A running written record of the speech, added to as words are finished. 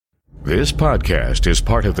This podcast is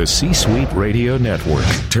part of the C-Suite Radio Network,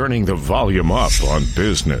 turning the volume up on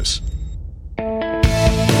business.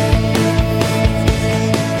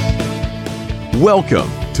 Welcome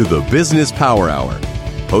to the Business Power Hour,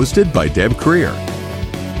 hosted by Deb Creer.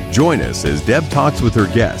 Join us as Deb talks with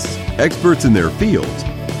her guests, experts in their fields,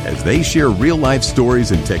 as they share real-life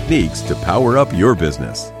stories and techniques to power up your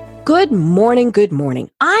business. Good morning, good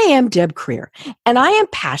morning. I am Deb Creer, and I am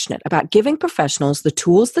passionate about giving professionals the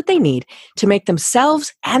tools that they need to make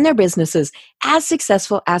themselves and their businesses as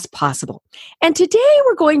successful as possible. And today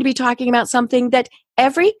we're going to be talking about something that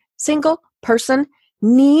every single person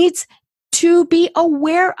needs to be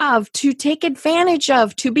aware of, to take advantage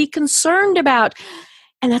of, to be concerned about,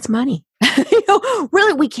 and that's money.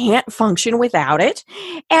 Really, we can't function without it.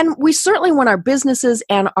 And we certainly want our businesses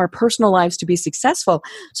and our personal lives to be successful.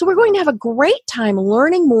 So we're going to have a great time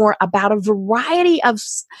learning more about a variety of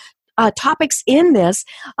topics in this.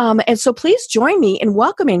 And so please join me in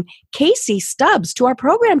welcoming Casey Stubbs to our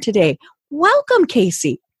program today. Welcome,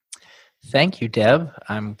 Casey. Thank you, Deb.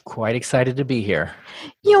 I'm quite excited to be here.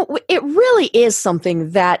 It really is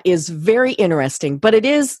something that is very interesting, but it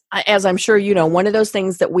is, as I'm sure you know, one of those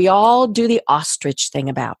things that we all do the ostrich thing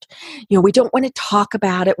about. We don't want to talk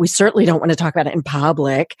about it. We certainly don't want to talk about it in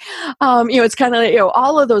public. It's kind of,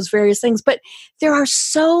 all of those various things, but there are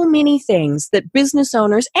so many things that business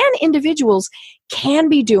owners and individuals can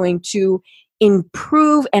be doing to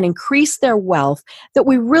improve and increase their wealth that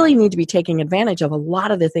we really need to be taking advantage of a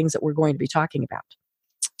lot of the things that we're going to be talking about.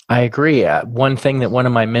 I agree. One thing that one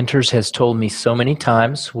of my mentors has told me so many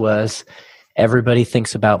times was everybody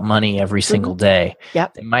thinks about money every single day.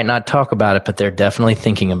 Yep. They might not talk about it, but they're definitely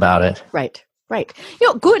thinking about it. Right.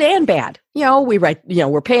 Good and bad. We write,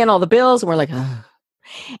 we're paying all the bills and we're like, ugh.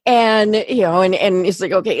 And it's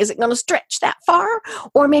like, okay, is it going to stretch that far?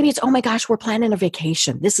 Or maybe it's, oh my gosh, we're planning a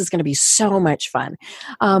vacation. This is going to be so much fun.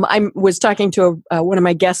 I was talking to one of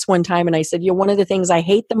my guests one time and I said, one of the things I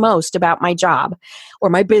hate the most about my job or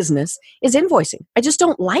my business is invoicing. I just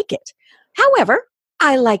don't like it. However,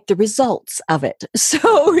 I like the results of it. So,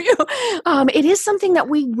 it is something that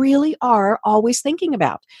we really are always thinking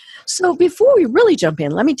about. So before we really jump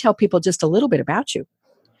in, let me tell people just a little bit about you.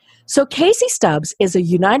 So Casey Stubbs is a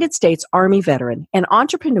United States Army veteran and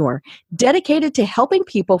entrepreneur dedicated to helping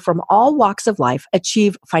people from all walks of life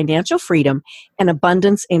achieve financial freedom and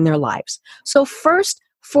abundance in their lives. So first,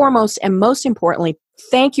 foremost, and most importantly,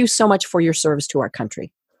 thank you so much for your service to our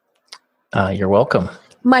country. You're welcome.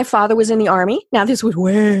 My father was in the Army. Now, this was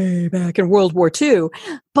way back in World War II,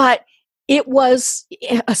 but it was,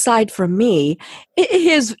 aside from me,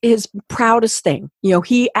 his proudest thing.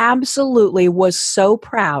 He absolutely was so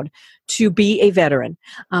proud to be a veteran.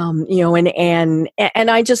 And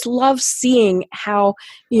I just love seeing how,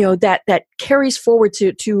 that carries forward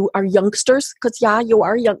to our youngsters, because you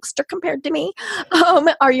are a youngster compared to me,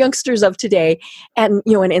 our youngsters of today, and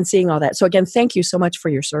seeing all that. So again, thank you so much for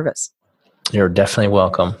your service. You're definitely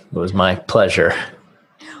welcome. It was my pleasure.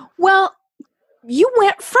 Well, you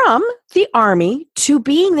went from the Army to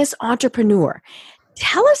being this entrepreneur.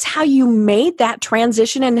 Tell us how you made that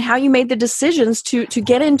transition and how you made the decisions to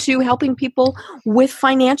get into helping people with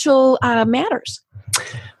financial matters.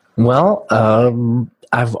 Well,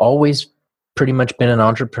 I've always pretty much been an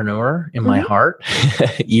entrepreneur in my heart,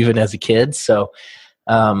 even as a kid. So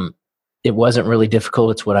it wasn't really difficult.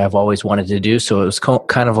 It's what I've always wanted to do. So it was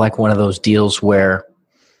kind of like one of those deals where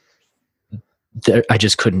I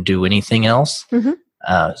just couldn't do anything else.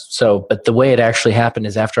 But the way it actually happened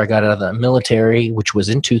is after I got out of the military, which was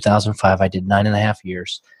in 2005, I did 9.5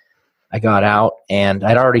 years. I got out and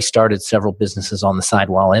I'd already started several businesses on the side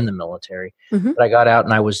while in the military, but I got out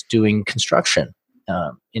and I was doing construction.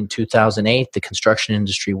 In 2008, the construction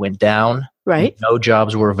industry went down. Right. No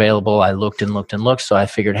jobs were available. I looked and looked and looked. So I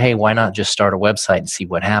figured, hey, why not just start a website and see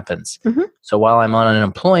what happens? So while I'm on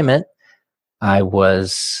unemployment, I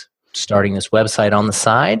was starting this website on the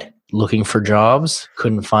side, looking for jobs,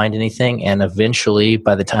 couldn't find anything. And eventually,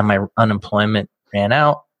 by the time my unemployment ran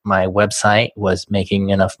out, my website was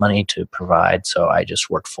making enough money to provide. So I just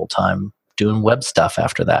worked full time doing web stuff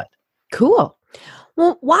after that. Cool.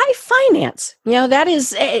 Well, why finance? That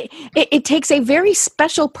is, it takes a very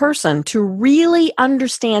special person to really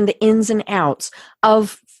understand the ins and outs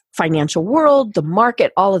of financial world, the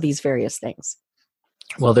market, all of these various things.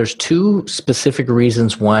 Well, there's two specific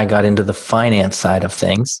reasons why I got into the finance side of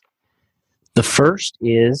things. The first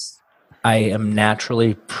is I am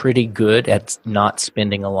naturally pretty good at not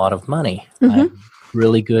spending a lot of money. I'm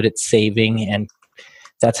really good at saving, and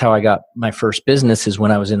that's how I got my first business is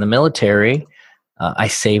when I was in the military. I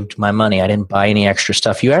saved my money. I didn't buy any extra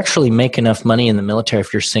stuff. You actually make enough money in the military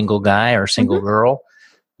if you're a single guy or single girl.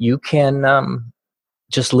 You can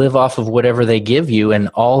just live off of whatever they give you, and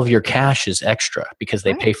all of your cash is extra because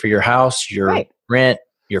they pay for your house, your rent,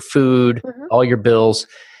 your food, all your bills.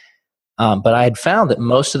 But I had found that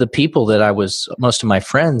most of the people most of my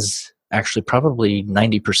friends, actually probably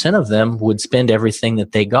 90% of them, would spend everything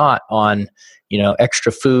that they got on,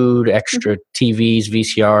 extra food, extra TVs,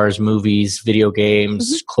 VCRs, movies, video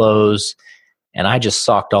games, clothes. And I just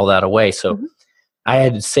socked all that away. So I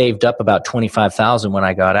had saved up about $25,000 when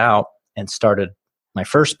I got out and started my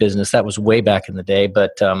first business. That was way back in the day.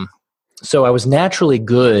 But so I was naturally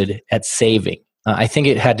good at saving. I think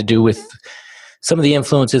it had to do with some of the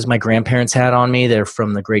influences my grandparents had on me. They're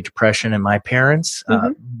from the Great Depression, and my parents,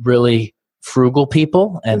 really frugal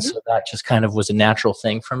people. And so that just kind of was a natural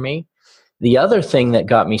thing for me. The other thing that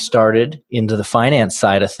got me started into the finance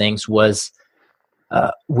side of things was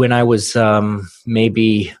when I was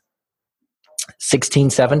maybe 16,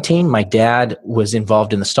 17, my dad was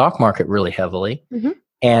involved in the stock market really heavily,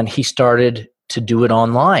 and he started to do it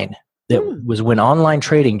online. That was when online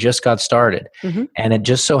trading just got started. And it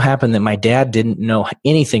just so happened that my dad didn't know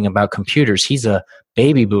anything about computers. He's a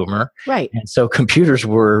baby boomer. Right. And so computers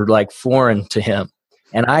were like foreign to him.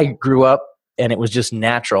 And I grew up and it was just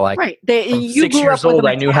natural. From 6 years old,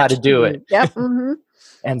 I knew how to do it. Yep.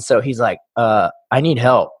 And so he's like, I need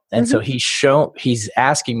help. And so he's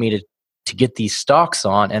asking me to get these stocks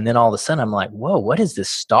on. And then all of a sudden I'm like, whoa, what is this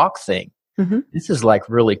stock thing? This is like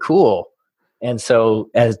really cool. And so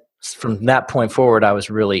from that point forward, I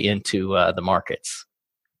was really into the markets.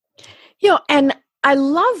 And I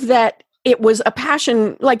love that it was a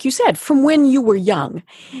passion, like you said, from when you were young,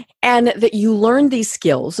 and that you learned these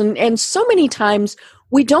skills. And so many times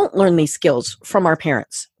we don't learn these skills from our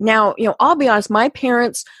parents. Now, I'll be honest, my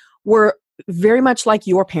parents were very much like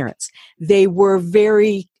your parents. They were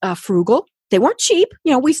very frugal. They weren't cheap.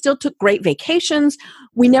 We still took great vacations.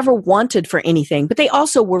 We never wanted for anything, but they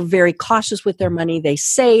also were very cautious with their money. They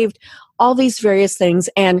saved all these various things,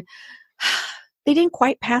 and they didn't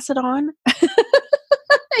quite pass it on.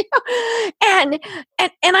 and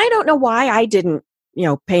I don't know why I didn't,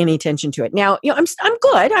 pay any attention to it. Now, I'm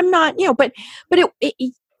good. I'm not, but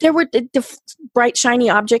there were the bright, shiny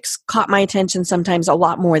objects caught my attention sometimes a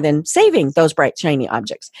lot more than saving those bright, shiny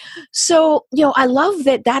objects. So, I love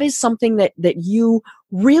that is something that you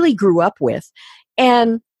really grew up with.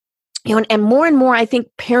 And, and more, I think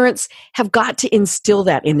parents have got to instill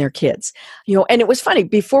that in their kids. And it was funny,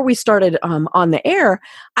 before we started on the air,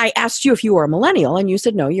 I asked you if you were a millennial, and you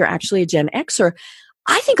said, no, you're actually a Gen Xer.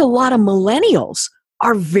 I think a lot of millennials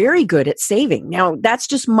are very good at saving. Now, that's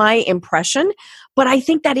just my impression, but I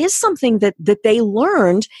think that is something that they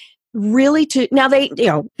learned really to. Now they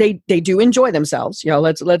do enjoy themselves.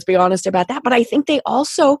 Let's be honest about that. But I think they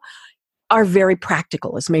also are very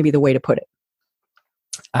practical, is maybe the way to put it.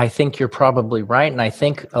 I think you're probably right, and I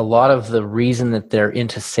think a lot of the reason that they're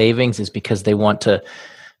into savings is because they want to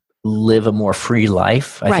live a more free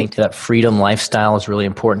life. I think that freedom lifestyle is really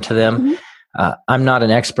important to them. I'm not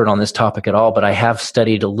an expert on this topic at all, but I have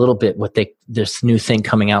studied a little bit this new thing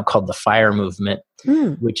coming out called the FIRE movement,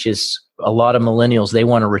 which is a lot of millennials, they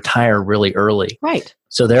want to retire really early. Right.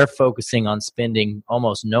 So they're focusing on spending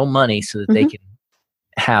almost no money so that they can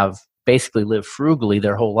basically live frugally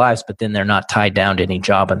their whole lives, but then they're not tied down to any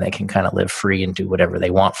job and they can kind of live free and do whatever they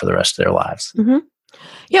want for the rest of their lives.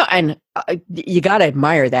 Yeah, and you got to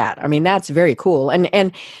admire that. I mean, that's very cool. And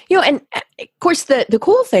and of course, the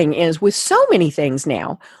cool thing is with so many things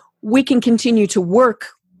now, we can continue to work,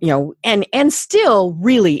 and still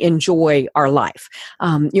really enjoy our life.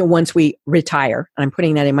 Once we retire, I'm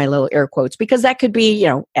putting that in my little air quotes, because that could be,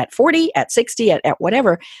 at 40, at 60, at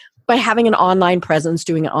whatever. By having an online presence,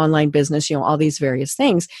 doing an online business, all these various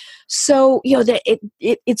things. So,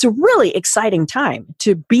 it's a really exciting time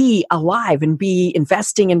to be alive and be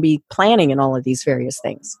investing and be planning in all of these various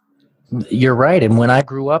things. You're right. And when I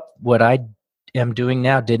grew up, what I am doing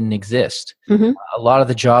now didn't exist. A lot of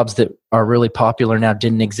the jobs that are really popular now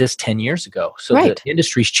didn't exist 10 years ago. So the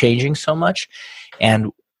industry's changing so much.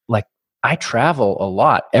 And I travel a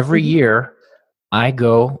lot. Every year I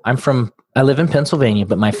live in Pennsylvania,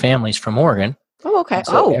 but my family's from Oregon. Oh, okay.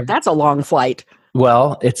 So that's a long flight.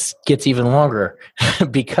 Well, it gets even longer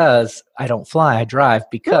because I don't fly, I drive,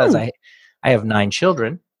 because I have 9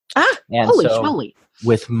 children. And holy schmoly.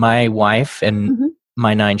 With my wife and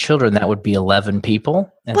my 9 children, that would be 11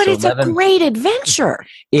 people. And but it's a great adventure.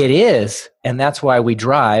 It is. And that's why we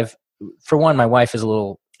drive. For one, my wife is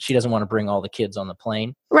she doesn't want to bring all the kids on the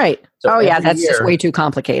plane. Right. So that's just way too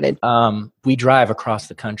complicated. We drive across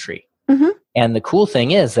the country. And the cool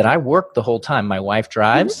thing is that I work the whole time. My wife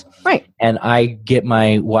drives, right, and I get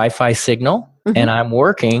my Wi-Fi signal, and I'm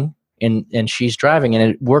working, and she's driving,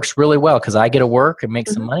 and it works really well because I get to work and make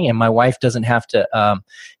some money, and my wife doesn't have to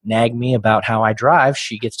nag me about how I drive.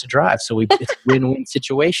 She gets to drive, so it's a win-win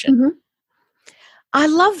situation. I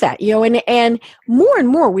love that, and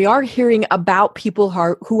more we are hearing about people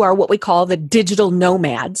who are what we call the digital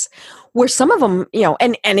nomads, where some of them,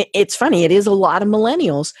 and it's funny, it is a lot of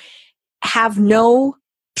millennials have no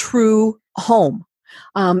true home.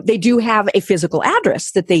 They do have a physical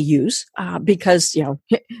address that they use because,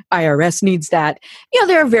 IRS needs that.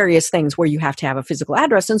 There are various things where you have to have a physical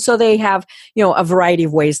address. And so they have, a variety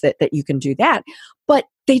of ways that you can do that. But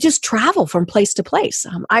they just travel from place to place.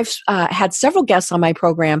 I've had several guests on my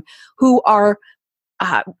program who are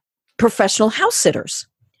professional house sitters.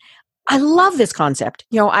 I love this concept.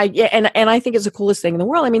 I think it's the coolest thing in the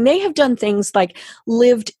world. I mean, they have done things like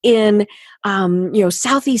lived in,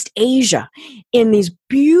 Southeast Asia in these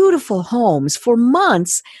beautiful homes for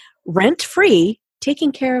months, rent-free,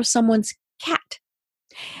 taking care of someone's cat.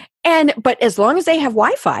 But as long as they have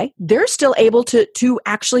Wi-Fi, they're still able to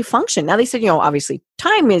actually function. Now they said, obviously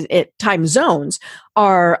time zones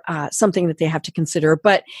are something that they have to consider.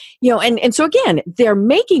 But and so again, they're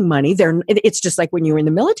making money. It's just like when you were in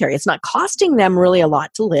the military. It's not costing them really a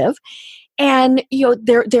lot to live, and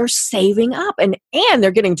they're saving up, and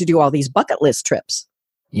they're getting to do all these bucket list trips.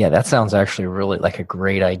 Yeah, that sounds actually really like a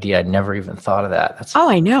great idea. I never even thought of that. That's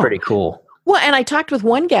I know, pretty cool. Well, and I talked with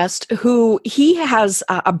one guest who he has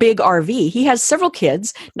a big RV. He has several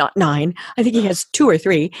kids, not 9. I think he has 2 or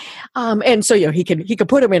 3. And so, he could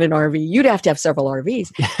put them in an RV. You'd have to have several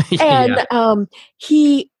RVs. And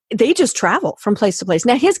they just travel from place to place.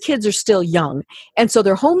 Now, his kids are still young, and so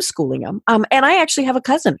they're homeschooling them. And I actually have a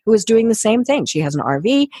cousin who is doing the same thing. She has an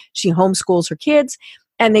RV. She homeschools her kids.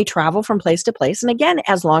 And they travel from place to place. And again,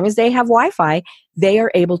 as long as they have Wi-Fi, they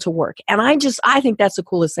are able to work. And I think that's the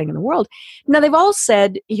coolest thing in the world. Now, they've all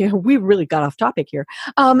said, we really got off topic here.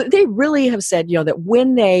 They really have said, that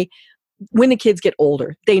when the kids get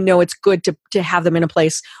older, they know it's good to have them in a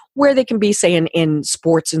place where they can be, say, in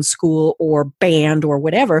sports in school or band or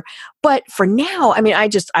whatever. But for now, I mean, I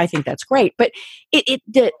think that's great. But it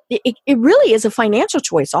really is a financial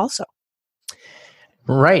choice also.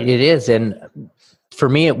 Right, it is. And for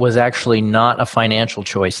me, it was actually not a financial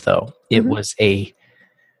choice, though. It was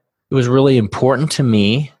really important to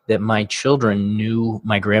me that my children knew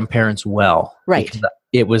my grandparents well. Right.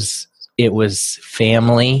 It was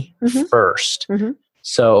family first.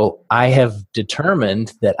 So I have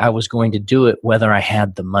determined that I was going to do it whether I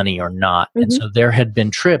had the money or not. And so there had been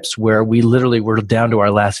trips where we literally were down to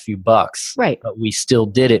our last few bucks. Right. But we still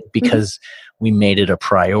did it because we made it a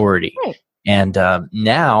priority. Right. And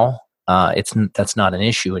now that's not an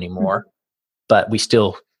issue anymore, but we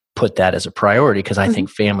still put that as a priority because I think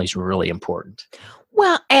family's really important.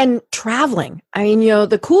 Well, and traveling. I mean,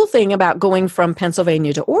 the cool thing about going from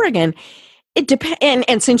Pennsylvania to Oregon, it depends.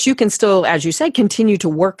 And since you can still, as you said, continue to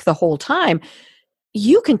work the whole time,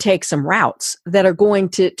 you can take some routes that are going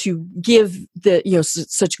to give the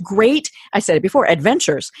such great, I said it before,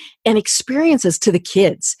 adventures and experiences to the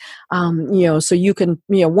kids. So you can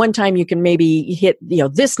one time you can maybe hit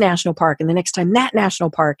this national park, and the next time that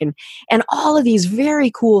national park, and all of these very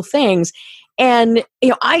cool things. And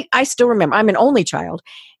I still remember, I'm an only child,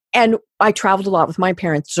 and I traveled a lot with my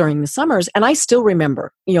parents during the summers, and I still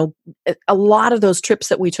remember a lot of those trips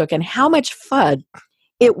that we took and how much fun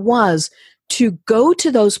it was to go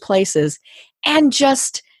to those places and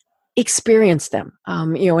just experience them,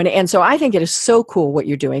 and so I think it is so cool what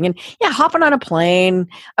you're doing. And hopping on a plane,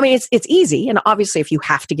 I mean, it's easy. And obviously if you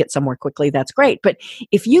have to get somewhere quickly, that's great. But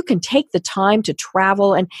if you can take the time to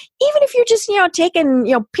travel, and even if you're just,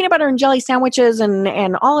 taking, peanut butter and jelly sandwiches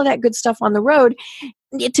and all of that good stuff on the road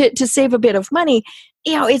to save a bit of money,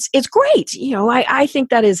 it's great. I think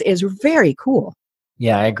that is very cool.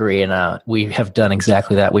 Yeah, I agree. And we have done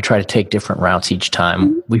exactly that. We try to take different routes each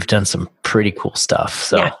time. We've done some pretty cool stuff.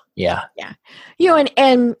 So, yeah.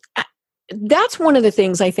 And that's one of the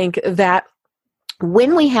things I think that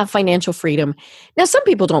when we have financial freedom, now some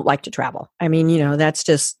people don't like to travel. I mean, that's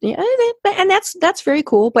just, and that's very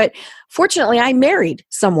cool. But fortunately, I married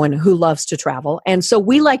someone who loves to travel. And so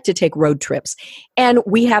we like to take road trips, and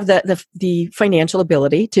we have the financial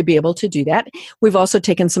ability to be able to do that. We've also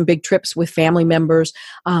taken some big trips with family members,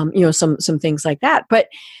 some things like that. But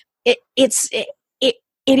it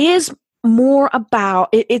is more about,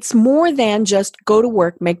 it's more than just go to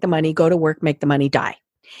work, make the money, go to work, make the money, die.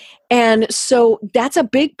 And so that's a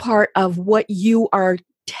big part of what you are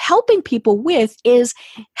helping people with, is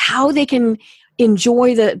how they can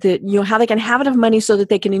enjoy how they can have enough money so that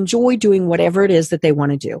they can enjoy doing whatever it is that they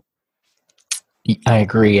want to do. I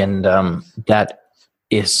agree. And that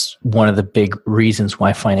is one of the big reasons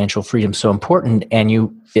why financial freedom is so important.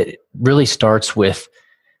 And it really starts with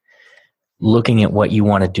looking at what you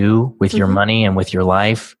want to do with your money and with your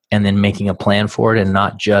life, and then making a plan for it, and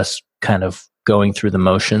not just kind of going through the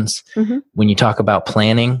motions. When you talk about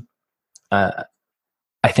planning, I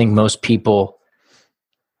think most people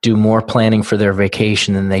do more planning for their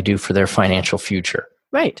vacation than they do for their financial future.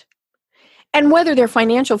 Right. And whether their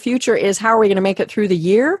financial future is how are we going to make it through the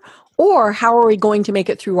year, or how are we going to make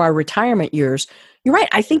it through our retirement years, you're right.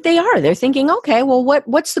 I think they are. They're thinking, okay, well,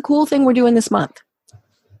 what's the cool thing we're doing this month?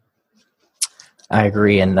 I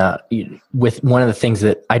agree. And with one of the things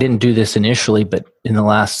that I didn't do this initially, but in the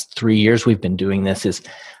last 3 years we've been doing this, is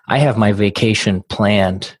I have my vacation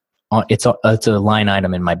planned. It's a line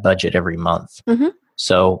item in my budget every month.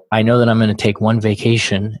 So I know that I'm going to take one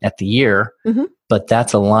vacation at the year, but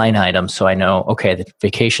that's a line item. So I know, okay, the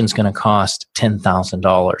vacation's going to cost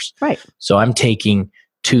 $10,000. Right. So I'm taking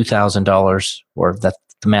 $2,000, or that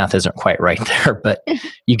the math isn't quite right there, but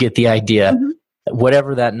you get the idea.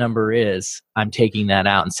 Whatever that number is, I'm taking that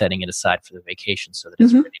out and setting it aside for the vacation so that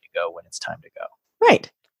it's ready to go when it's time to go.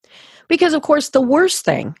 Right. Because, of course, the worst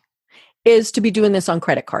thing is to be doing this on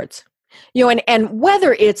credit cards. And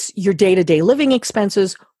whether it's your day-to-day living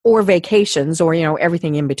expenses or vacations or,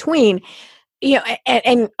 everything in between,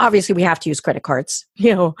 and obviously we have to use credit cards.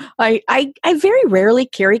 I very rarely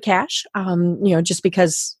carry cash, just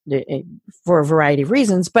because for a variety of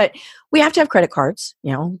reasons, but we have to have credit cards.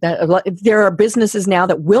 There are businesses now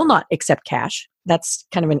that will not accept cash. That's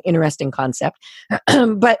kind of an interesting concept.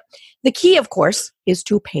 But the key, of course, is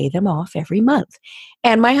to pay them off every month.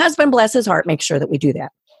 And my husband, bless his heart, makes sure that we do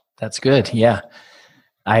that. That's good. Yeah,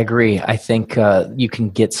 I agree. I think you can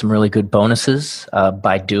get some really good bonuses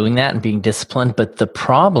by doing that and being disciplined. But the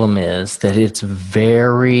problem is that it's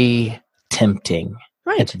very tempting.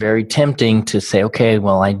 Right. It's very tempting to say, okay,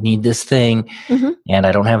 well, I need this thing and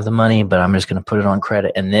I don't have the money, but I'm just going to put it on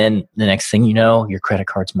credit. And then the next thing you know, your credit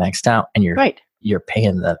card's maxed out and you're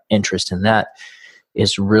paying the interest, and that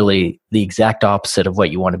is really the exact opposite of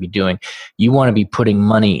what you want to be doing. You want to be putting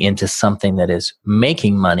money into something that is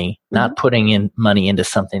making money, not putting in money into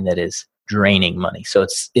something that is draining money. So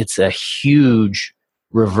it's a huge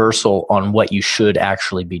reversal on what you should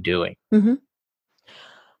actually be doing.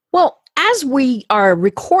 Well, as we are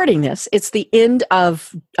recording this, it's the end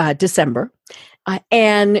of December.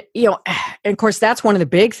 And of course, that's one of the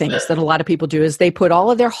big things that a lot of people do is they put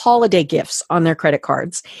all of their holiday gifts on their credit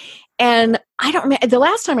cards. And I don't remember, the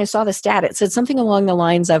last time I saw the stat, it said something along the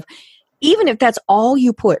lines of, even if that's all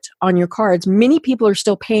you put on your cards, many people are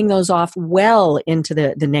still paying those off well into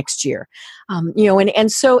the next year.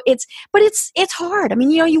 And so it's hard. I mean,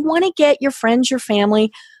 you want to get your friends, your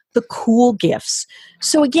family, the cool gifts.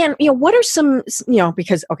 So again, what are some,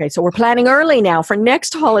 because, okay, so we're planning early now for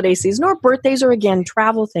next holiday season or birthdays or again,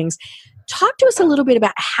 travel things. Talk to us a little bit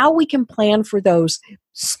about how we can plan for those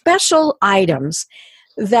special items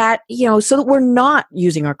that, so that we're not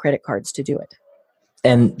using our credit cards to do it.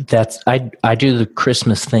 And that's, I do the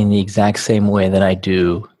Christmas thing the exact same way that I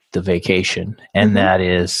do the vacation. And that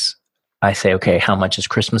is, I say, okay, how much is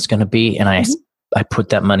Christmas going to be? And I put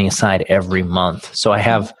that money aside every month. So I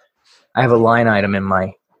have a line item in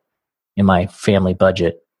my family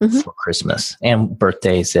budget for Christmas and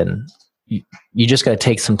birthdays. And you just got to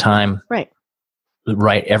take some time,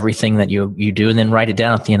 write everything that you do, and then write it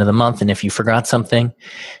down at the end of the month. And if you forgot something,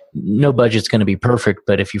 no budget's going to be perfect,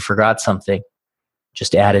 but if you forgot something,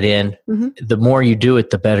 just add it in. The more you do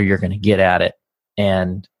it, the better you're going to get at it,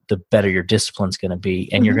 and the better your discipline's going to be.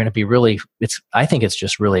 And you're going to be I think it's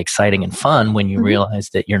just really exciting and fun when you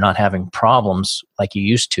realize that you're not having problems like you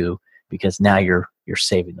used to, because now you're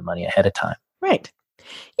saving the money ahead of time. Right.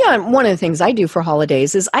 Yeah. And one of the things I do for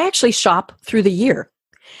holidays is I actually shop through the year.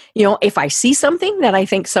 If I see something that I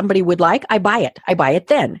think somebody would like, I buy it. I buy it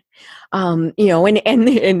then. And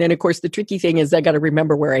then of course the tricky thing is I got to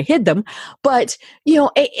remember where I hid them. But,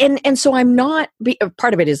 and so I'm not,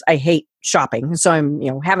 part of it is I hate shopping. So I'm,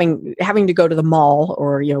 having to go to the mall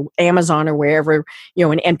or, Amazon or wherever,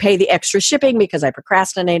 and pay the extra shipping because I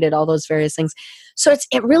procrastinated, all those various things. So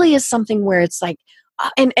it really is something where it's like,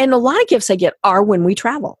 and a lot of gifts I get are when we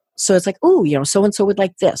travel. So it's like, oh, so-and-so would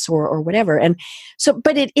like this or whatever. And so,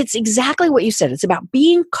 but it's exactly what you said. It's about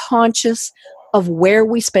being conscious of where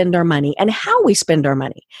we spend our money and how we spend our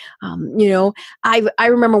money. I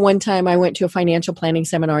remember one time I went to a financial planning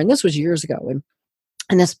seminar, and this was years ago.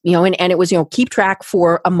 And this, and it was, keep track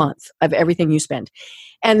for a month of everything you spend.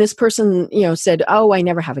 And this person, said, oh, I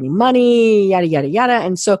never have any money, yada, yada, yada.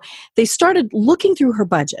 And so they started looking through her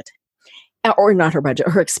budget, or not her budget,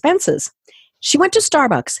 her expenses. She went to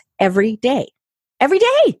Starbucks every day.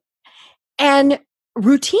 And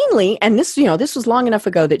routinely, and this was long enough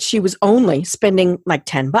ago that she was only spending like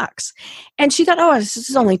 $10. And she thought, oh, this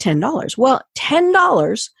is only $10. Well,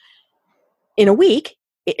 $10 in a week,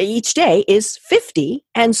 each day, is $50.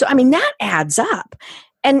 And so, that adds up.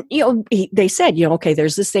 And, they said, okay,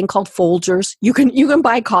 there's this thing called Folgers. You can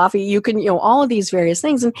buy coffee. You can, all of these various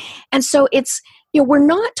things. And so it's, we're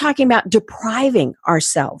not talking about depriving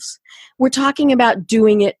ourselves. We're talking about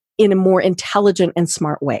doing it in a more intelligent and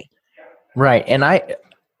smart way. Right. And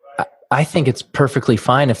I think it's perfectly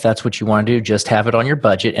fine if that's what you want to do. Just have it on your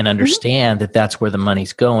budget and understand that that's where the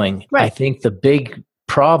money's going. Right. I think the big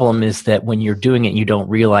problem is that when you're doing it, you don't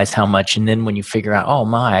realize how much. And then when you figure out, oh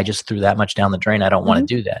my, I just threw that much down the drain. I don't want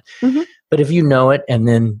to do that. But if you know it and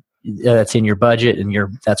then that's in your budget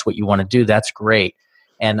and that's what you want to do, that's great.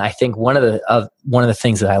 And I think one of the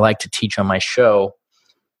things that I like to teach on my show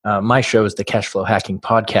is the Cash Flow Hacking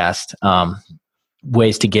Podcast.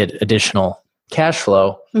 Ways to get additional cash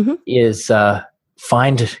flow is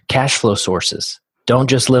find cash flow sources. Don't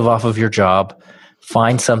just live off of your job.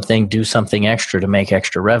 Find something, do something extra to make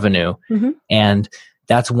extra revenue. And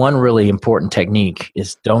that's one really important technique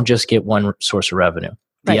is don't just get one source of revenue.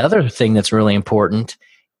 Right. The other thing that's really important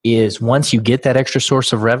is once you get that extra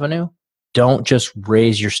source of revenue, don't just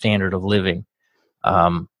raise your standard of living.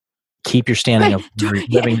 Keep your standard of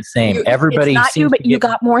living the same. Everybody it's not you, but you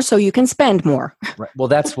got more, so you can spend more. Right. Well,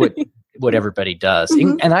 that's what everybody does.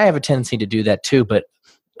 And I have a tendency to do that too. But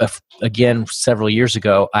again, several years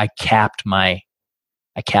ago, I capped my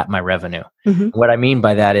revenue. What I mean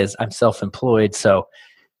by that is I'm self-employed, so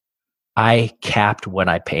I capped what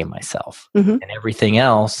I pay myself, and everything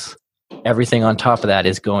else, everything on top of that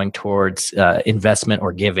is going towards investment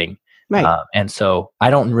or giving. Right. And so I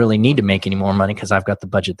don't really need to make any more money because I've got the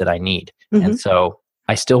budget that I need. And so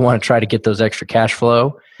I still want to try to get those extra cash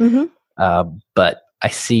flow. But I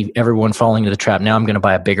see everyone falling into the trap. Now I'm going to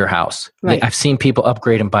buy a bigger house. Right. I've seen people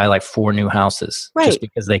upgrade and buy like 4 new houses just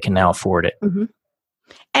because they can now afford it.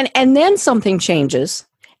 And then something changes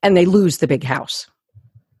and they lose the big house.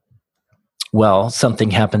 Well,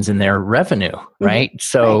 something happens in their revenue, right?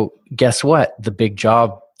 So guess what? The big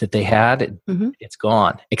job that they had, it's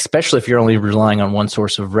gone, especially if you're only relying on one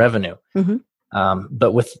source of revenue.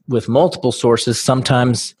 But with multiple sources,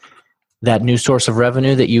 sometimes that new source of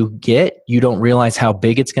revenue that you get, you don't realize how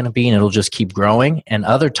big it's going to be and it'll just keep growing. And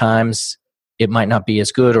other times it might not be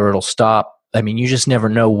as good or it'll stop. I mean, you just never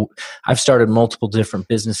know. I've started multiple different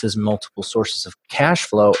businesses, multiple sources of cash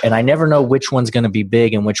flow, and I never know which one's going to be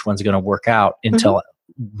big and which one's going to work out until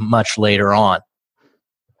much later on.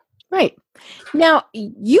 Right. Now,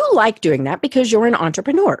 you like doing that because you're an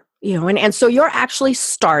entrepreneur, and so you're actually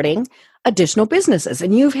starting additional businesses.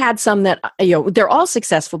 And you've had some that, they're all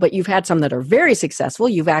successful, but you've had some that are very successful.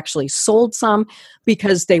 You've actually sold some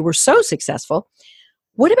because they were so successful.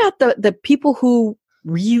 What about the people who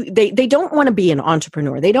they don't want to be an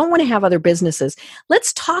entrepreneur? They don't want to have other businesses.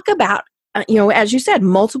 Let's talk about, as you said,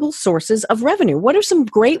 multiple sources of revenue. What are some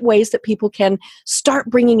great ways that people can start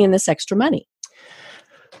bringing in this extra money?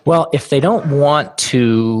 Well, if they don't want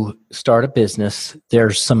to start a business,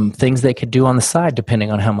 there's some things they could do on the side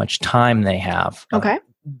depending on how much time they have. Okay.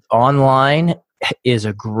 Online is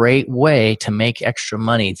a great way to make extra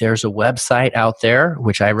money. There's a website out there,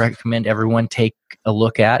 which I recommend everyone take a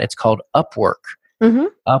look at. It's called Upwork.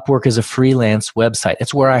 Upwork is a freelance website.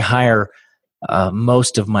 It's where I hire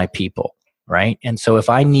most of my people. Right. And so if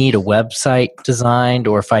I need a website designed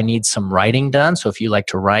or if I need some writing done, so if you like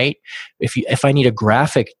to write, if I need a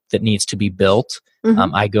graphic that needs to be built,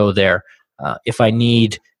 I go there. If I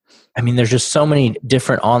need, there's just so many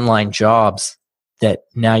different online jobs that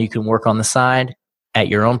now you can work on the side at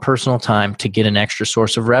your own personal time to get an extra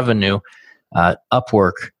source of revenue.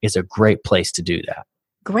 Upwork is a great place to do that.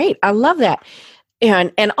 Great. I love that.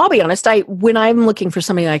 And I'll be honest, when I'm looking for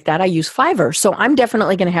something like that, I use Fiverr. So I'm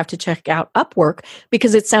definitely going to have to check out Upwork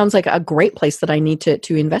because it sounds like a great place that I need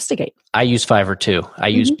to investigate. I use Fiverr too. I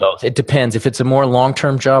use both. It depends. If it's a more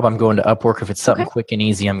long-term job, I'm going to Upwork. If it's something quick and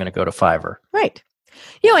easy, I'm going to go to Fiverr. Right.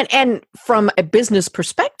 And from a business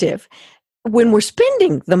perspective, when we're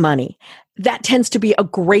spending the money, that tends to be a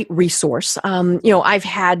great resource. I've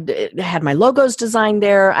had my logos designed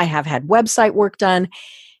there. I have had website work done.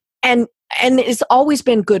 And it's always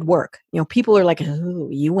been good work. People are like, oh,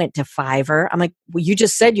 you went to Fiverr. I'm like, well, you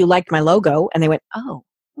just said you liked my logo. And they went, oh,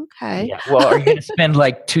 Okay. Yeah. Well, are you going to spend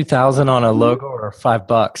like $2,000 on a logo or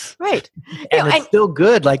 $5? Right. And it's still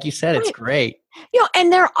good. Like you said, it's right. great.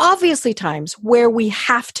 And there are obviously times where we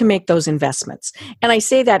have to make those investments. And I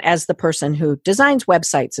say that as the person who designs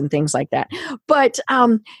websites and things like that. But,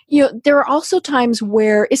 there are also times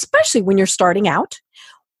where, especially when you're starting out,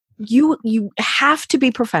 you have to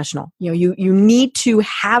be professional. You need to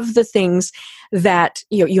have the things that,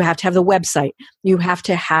 you have to have the website, you have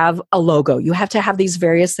to have a logo, you have to have these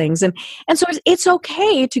various things. And so it's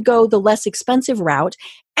okay to go the less expensive route.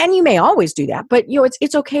 And you may always do that, but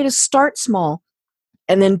it's okay to start small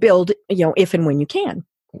and then build, if and when you can.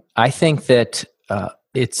 I think that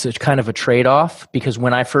it's a kind of a trade-off, because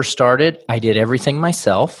when I first started, I did everything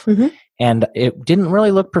myself. Mm-hmm. And it didn't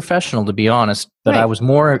really look professional, to be honest, but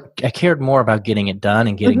Right. I cared more about getting it done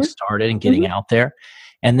and getting started and getting out there.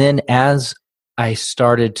 And then as I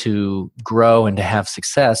started to grow and to have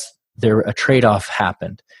success, a trade-off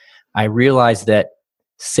happened. I realized that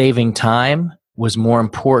saving time was more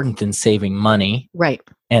important than saving money. Right.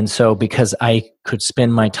 And so because I could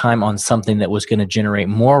spend my time on something that was going to generate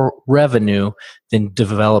more revenue than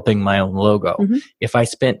developing my own logo. Mm-hmm. If I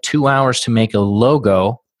spent 2 hours to make a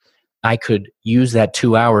logo, I could use that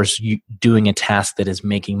 2 hours doing a task that is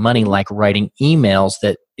making money, like writing emails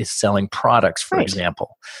that is selling products, for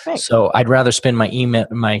example. Right. So I'd rather spend my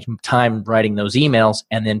time writing those emails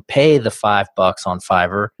and then pay the $5 on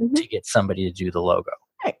Fiverr to get somebody to do the logo.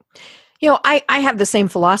 Right. I have the same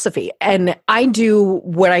philosophy, and I do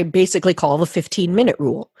what I basically call the 15-minute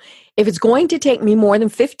rule. If it's going to take me more than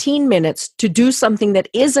 15 minutes to do something that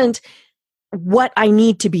isn't what I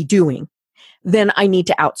need to be doing, then I need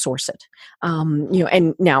to outsource it.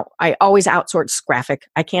 And now I always outsource graphic.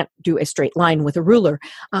 I can't do a straight line with a ruler,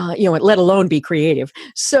 let alone be creative.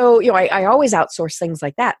 So, I always outsource things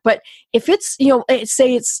like that. But if it's,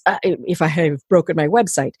 say it's, if I have broken my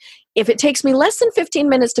website, if it takes me less than 15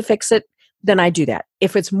 minutes to fix it, then I do that.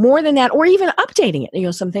 If it's more than that, or even updating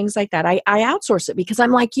it, some things like that, I outsource it, because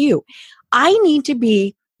I'm like you. I need to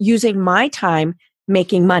be using my time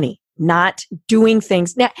making money, not doing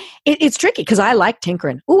things. Now, it's tricky because I like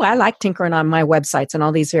tinkering. I like tinkering on my websites and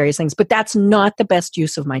all these various things, but that's not the best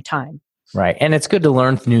use of my time. Right. And it's good to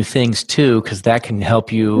learn new things too, because that can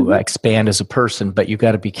help you expand as a person, but you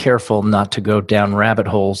got to be careful not to go down rabbit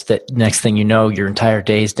holes that next thing you know, your entire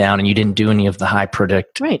day's down and you didn't do any of the high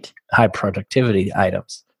productivity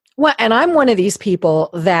items. Well, and I'm one of these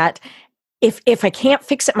people that if I can't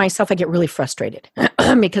fix it myself, I get really frustrated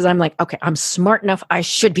because I'm like, okay, I'm smart enough. I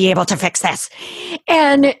should be able to fix this.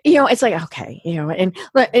 And, it's like, okay, and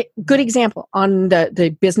a good example on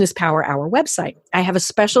the Business Power Hour website, I have a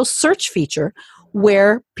special search feature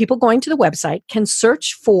where people going to the website can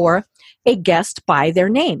search for a guest by their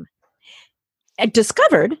name. I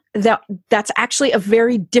discovered that that's actually a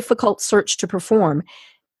very difficult search to perform,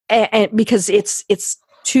 and because it's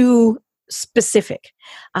too specific.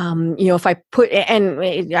 If I put,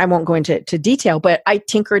 and I won't go into detail, but I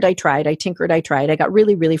tinkered, I tried. I got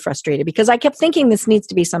really, really frustrated because I kept thinking this needs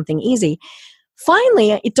to be something easy.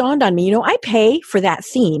 Finally, it dawned on me, I pay for that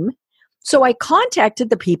theme. So I contacted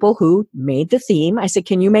the people who made the theme. I said,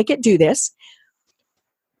 can you make it do this?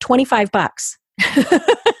 $25.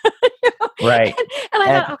 Right. And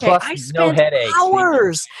I thought, okay, I spent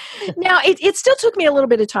hours. Now, it still took me a little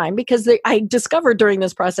bit of time because I discovered during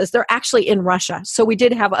this process, they're actually in Russia. So we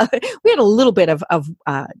did have we had a little bit of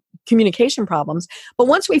communication problems. But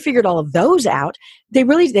once we figured all of those out, they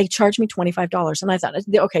charged me $25. And I thought,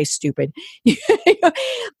 okay, stupid.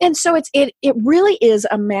 And so it really is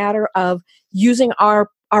a matter of using our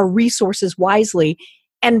resources wisely.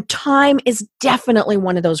 And time is definitely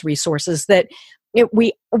one of those resources that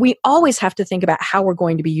we always have to think about how we're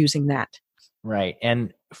going to be using that. Right.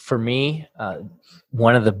 And for me,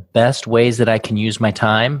 one of the best ways that I can use my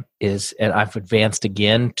time is, and I've advanced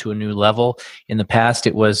again to a new level. In the past,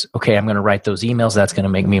 it was, okay, I'm going to write those emails. That's going to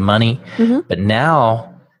make me money. Mm-hmm. But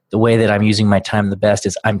now the way that I'm using my time the best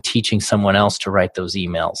is I'm teaching someone else to write those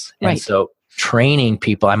emails. And so training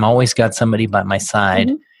people, I'm always got somebody by my side.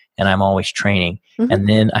 Mm-hmm. And I'm always training. Mm-hmm. And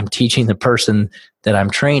then I'm teaching the person that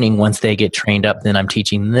I'm training. Once they get trained up, then I'm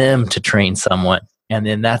teaching them to train someone. And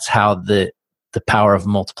then that's how the power of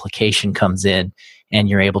multiplication comes in. And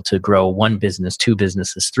you're able to grow 1 business, 2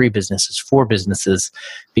 businesses, 3 businesses, 4 businesses,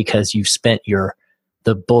 because you've spent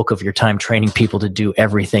the bulk of your time training people to do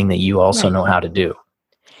everything that you also know how to do.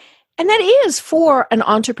 And that is, for an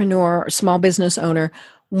entrepreneur or small business owner,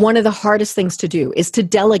 one of the hardest things to do is to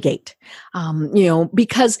delegate,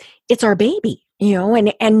 because it's our baby,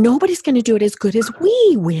 and nobody's going to do it as good as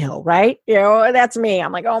we will, right? That's me.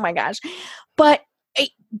 I'm like, oh my gosh. But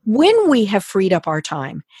when we have freed up our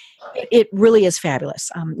time, it really is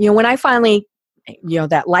fabulous. When I finally,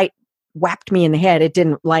 that light whacked me in the head, it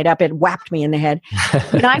didn't light up, it whacked me in the head.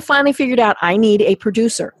 When I finally figured out I need a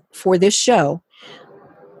producer for this show,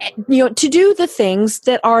 to do the things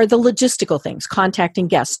that are the logistical things, contacting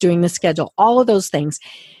guests, doing the schedule, all of those things.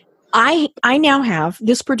 I now have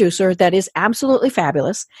this producer that is absolutely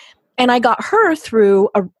fabulous. And I got her through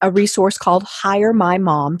a resource called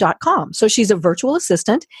hiremymom.com. So she's a virtual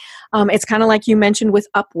assistant. It's kind of like you mentioned with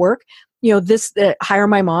Upwork. This Hire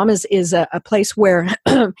My Mom is a place where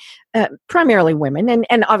primarily women,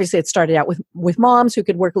 and obviously it started out with moms who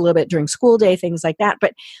could work a little bit during school day, things like that.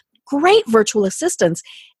 But great virtual assistants.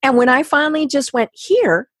 And when I finally just went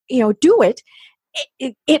here, do it,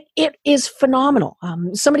 it is phenomenal.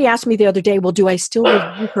 Somebody asked me the other day, well, do I still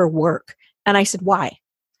review her work? And I said, why?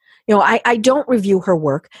 I don't review her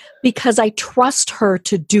work because I trust her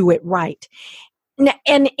to do it right.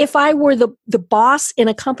 And if I were the boss in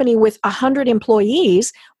a company with 100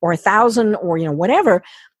 employees or 1,000 or whatever,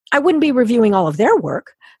 I wouldn't be reviewing all of their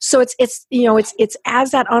work. So it's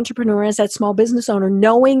as that entrepreneur, as that small business owner,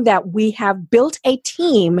 knowing that we have built a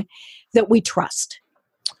team that we trust.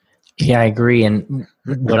 Yeah, I agree. And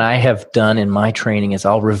what I have done in my training is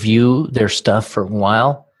I'll review their stuff for a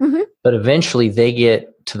while, but eventually they get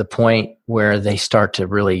to the point where they start to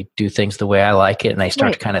really do things the way I like it, and they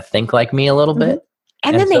start to kind of think like me a little bit.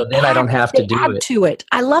 And then I don't have to do it. To it.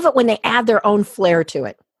 I love it when they add their own flair to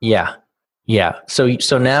it. Yeah. Yeah.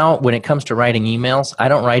 So now when it comes to writing emails, I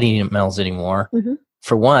don't write emails anymore.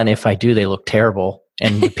 For one, if I do, they look terrible.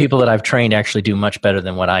 And the people that I've trained actually do much better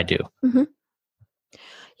than what I do.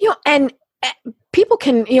 And people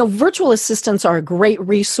can, virtual assistants are a great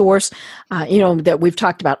resource, that we've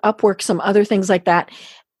talked about, Upwork, some other things like that.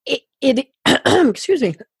 It excuse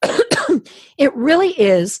me, it really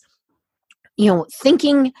is,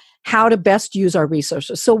 thinking how to best use our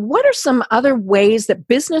resources. So what are some other ways that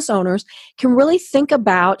business owners can really think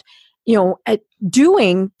about,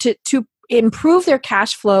 doing to improve their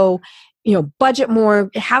cash flow, budget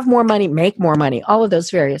more, have more money, make more money, all of those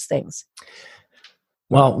various things?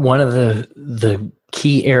 Well, one of the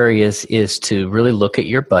key areas is to really look at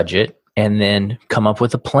your budget and then come up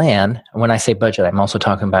with a plan. When I say budget, I'm also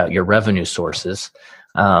talking about your revenue sources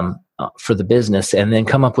for the business, and then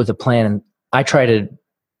come up with a plan. And I try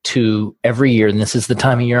to every year, and this is the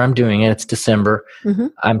time of year I'm doing it, it's December,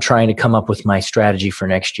 I'm trying to come up with my strategy for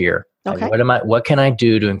next year. Okay. What can I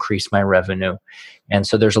do to increase my revenue? And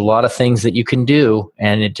so there's a lot of things that you can do,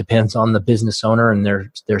 and it depends on the business owner and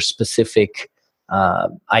their specific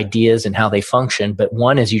ideas and how they function. But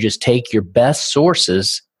one is you just take your best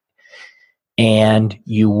sources and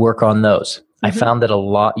you work on those. I found that a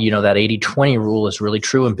lot, that 80-20 rule is really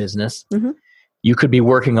true in business. You could be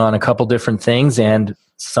working on a couple different things, and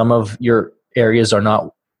some of your areas are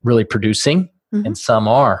not really producing and some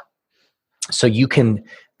are. So you can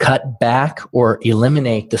cut back or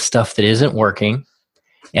eliminate the stuff that isn't working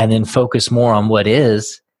and then focus more on what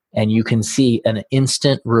is, and you can see an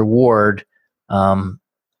instant reward on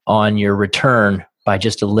your return by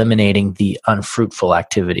just eliminating the unfruitful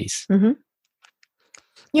activities.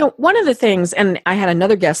 One of the things, and I had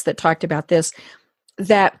another guest that talked about this,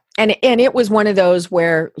 and it was one of those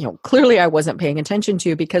where, clearly I wasn't paying attention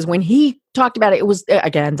to, because when he talked about it, it was,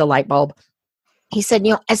 again, the light bulb. He said,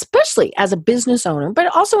 especially as a business owner,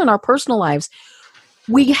 but also in our personal lives,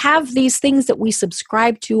 we have these things that we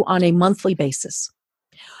subscribe to on a monthly basis.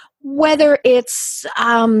 Whether it's,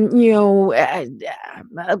 well,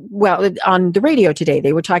 on the radio today,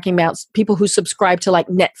 they were talking about people who subscribe to like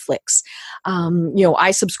Netflix.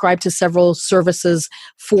 I subscribe to several services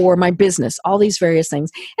for my business, all these various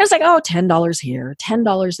things. And it's like, $10 here,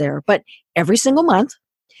 $10 there, but every single month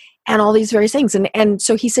and all these various things. And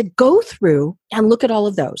so he said, go through and look at all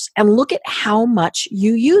of those and look at how much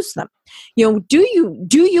you use them. Do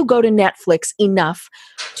you go to Netflix enough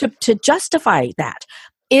to justify that?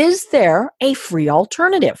 Is there a free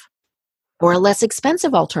alternative or a less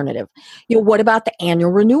expensive alternative? What about the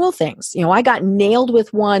annual renewal things? I got nailed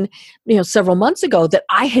with one, several months ago that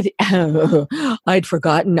I'd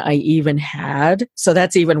forgotten I even had. So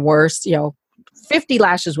that's even worse. 50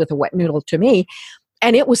 lashes with a wet noodle to me.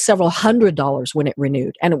 And it was several $100s when it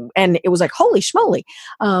renewed. And it was like, holy schmoly.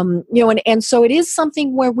 And so it is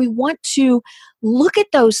something where we want to look at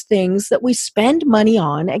those things that we spend money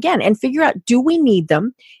on, again, and figure out, do we need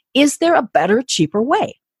them? Is there a better, cheaper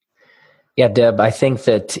way? Yeah, Deb, I think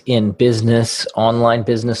that in business, online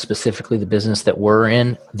business, specifically the business that we're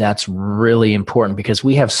in, that's really important because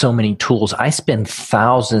we have so many tools. I spend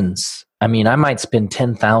thousands I mean, I might spend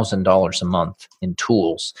 $10,000 a month in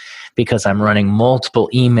tools because I'm running multiple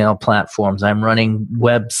email platforms. I'm running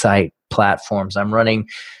website platforms. I'm running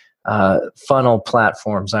funnel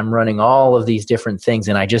platforms. I'm running all of these different things.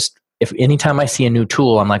 And if anytime I see a new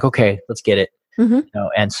tool, I'm like, okay, let's get it.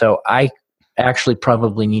 And so I actually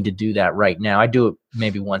probably need to do that right now. I do it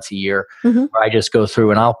maybe once a year where I just go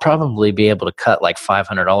through and I'll probably be able to cut like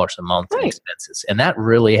 $500 a month in expenses. And that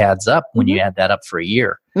really adds up when you add that up for a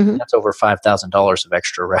year. That's over $5,000 of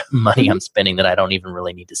extra money I'm spending that I don't even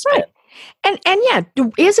really need to spend. And yeah,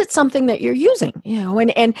 is it something that you're using?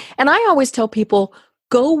 And I always tell people,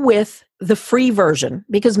 go with the free version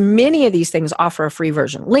because many of these things offer a free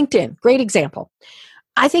version. LinkedIn, great example.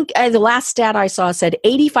 I think the last stat I saw said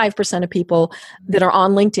 85% of people that are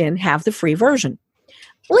on LinkedIn have the free version.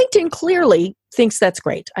 LinkedIn clearly thinks that's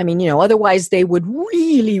great. I mean, otherwise they would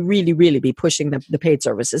really, really, really be pushing the paid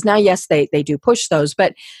services. Now, yes, they do push those,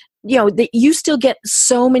 but you still get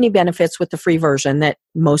so many benefits with the free version that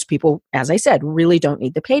most people, as I said, really don't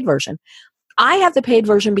need the paid version. I have the paid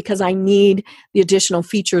version because I need the additional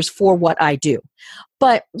features for what I do.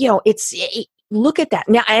 But, look at that.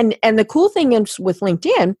 Now, and the cool thing is with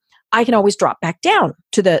LinkedIn, I can always drop back down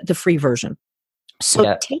to the free version.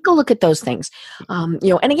 So take a look at those things. And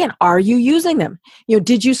again, are you using them?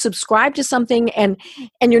 Did you subscribe to something and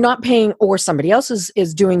you're not paying, or somebody else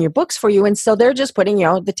is doing your books for you, and so they're just putting,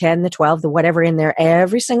 the 10, the 12, the whatever in there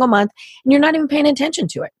every single month, and you're not even paying attention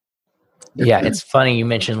to it. Yeah, it's funny you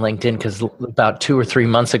mentioned LinkedIn because about 2 or 3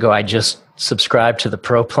 months ago, I just subscribed to the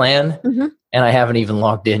Pro plan and I haven't even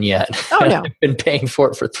logged in yet. Oh, no. I've been paying for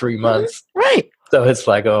it for 3 months. Right. So it's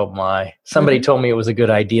like, oh my. Somebody told me it was a good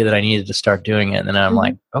idea that I needed to start doing it. And then I'm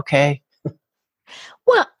like, okay.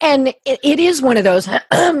 Well, and it is one of those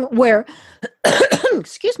where,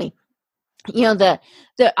 excuse me,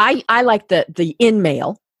 I like the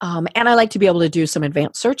in-mail. And I like to be able to do some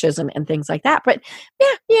advanced searches and things like that. But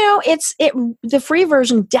yeah, the free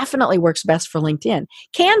version definitely works best for LinkedIn.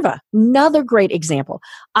 Canva, another great example.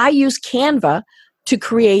 I use Canva to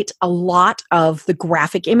create a lot of the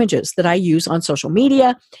graphic images that I use on social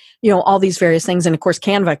media, all these various things. And of course,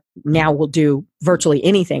 Canva now will do virtually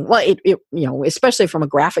anything. Well, it especially from a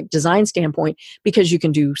graphic design standpoint, because you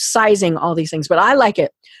can do sizing, all these things. But I like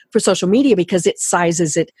it for social media because it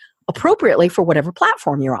sizes it appropriately for whatever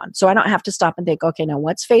platform you're on. So I don't have to stop and think, okay, now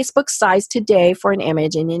what's Facebook's size today for an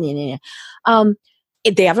image? They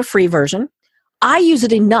have a free version. I use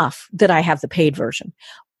it enough that I have the paid version.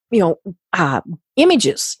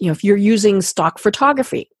 Images, if you're using stock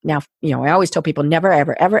photography. Now, I always tell people never,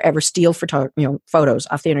 ever, ever, ever steal photos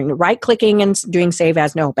off the internet. Right-clicking and doing save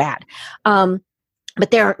as, no, bad.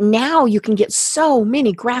 But now you can get so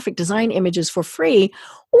many graphic design images for free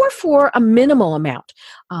or for a minimal amount.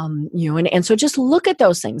 And so just look at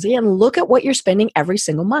those things. Again, look at what you're spending every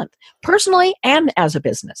single month, personally and as a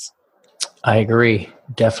business. I agree.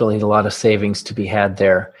 Definitely a lot of savings to be had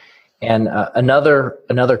there. And another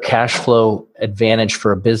cash flow advantage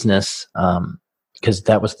for a business, because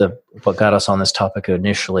that was what got us on this topic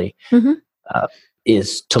initially,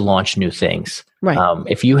 is to launch new things. Right.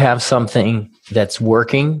 If you have something that's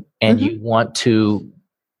working and you want to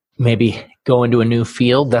maybe go into a new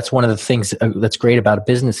field, that's one of the things that's great about a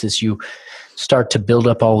business is you start to build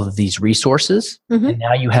up all of these resources and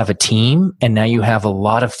now you have a team and now you have a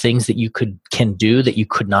lot of things that you can do that you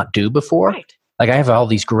could not do before. Right. Like I have all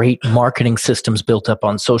these great marketing systems built up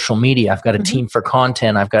on social media. I've got a team for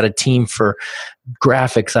content. I've got a team for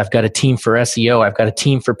graphics. I've got a team for SEO. I've got a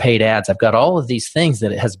team for paid ads. I've got all of these things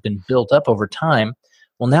that it has been built up over time.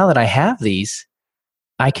 Well, now that I have these,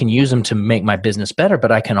 I can use them to make my business better,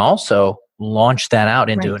 but I can also launch that out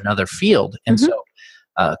into another field. And so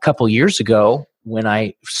a couple years ago, when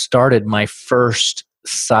I started my first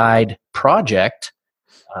side project,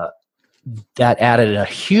 that added a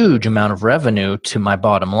huge amount of revenue to my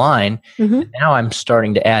bottom line. And now I'm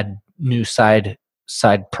starting to add new side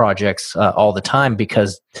projects all the time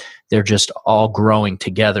because they're just all growing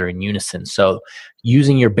together in unison. So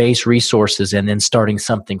using your base resources and then starting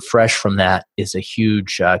something fresh from that is a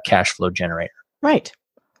huge cash flow generator. Right.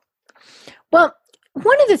 Well,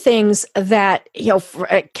 one of the things that, from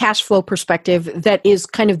a cash flow perspective, that is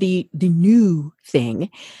kind of the new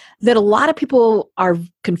thing that a lot of people are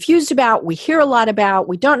confused about, we hear a lot about,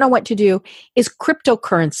 we don't know what to do, is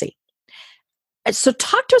cryptocurrency. So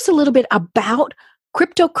talk to us a little bit about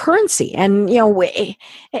cryptocurrency and,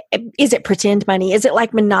 is it pretend money? Is it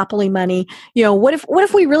like monopoly money? What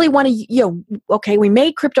if we really want to, okay, we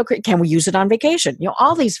made crypto, can we use it on vacation?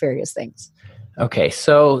 All these various things. Okay.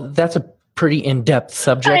 So that's a pretty in-depth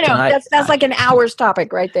subject. I know, that's like an hour's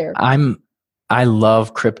topic right there. I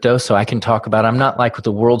love crypto, so I can talk about it. I'm not like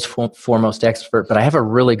the world's foremost expert, but I have a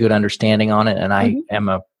really good understanding on it, and I am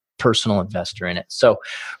a personal investor in it. So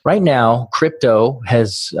right now, crypto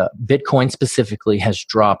has, Bitcoin specifically, has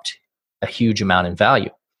dropped a huge amount in value.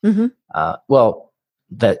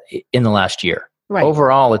 That in the last year. Right.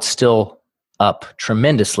 Overall, it's still up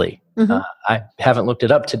tremendously. I haven't looked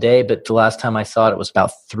it up today, but the last time I saw it, it was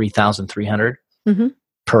about 3,300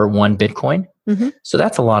 per one Bitcoin. So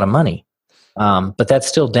that's a lot of money. But that's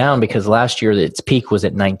still down because last year its peak was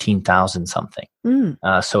at 19,000 something.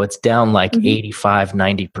 So it's down like 85,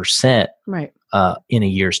 90% in a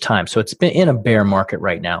year's time. So it's been in a bear market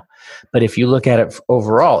right now. But if you look at it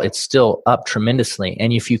overall, it's still up tremendously.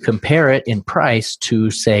 And if you compare it in price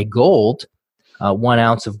to, say, gold, 1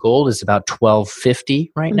 ounce of gold is about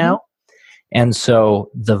 $12.50 right now. And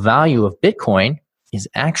so the value of Bitcoin is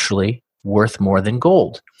actually worth more than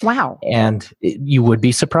gold. Wow. And you would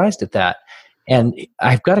be surprised at that. And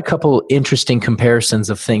I've got a couple interesting comparisons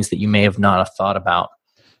of things that you may have not thought about.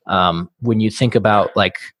 When you think about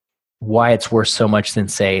like why it's worth so much than,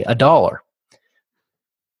 say, $1.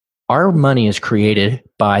 Our money is created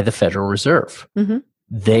by the Federal Reserve.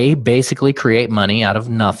 They basically create money out of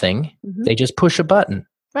nothing. They just push a button.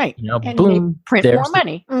 Right. You know, and boom, print more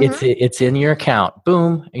money. It's in your account.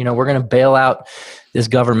 Boom. You know, we're going to bail out this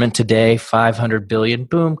government today, 500 billion.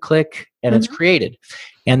 Boom, click, and it's created.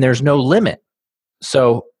 And there's no limit.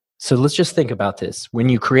 So let's just think about this. When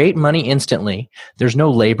you create money instantly, there's no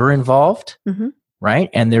labor involved, right?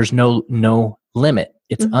 And there's no limit.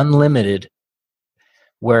 It's unlimited.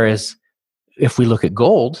 Whereas if we look at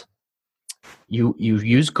gold, you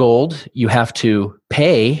use gold, you have to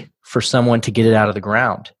pay for someone to get it out of the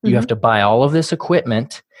ground. You have to buy all of this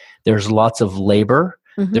equipment. There's lots of labor.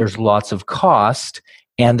 There's lots of cost.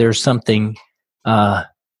 And there's something, so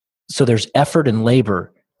there's effort and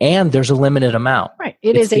labor. And there's a limited amount. Right.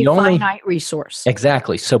 It's a finite resource.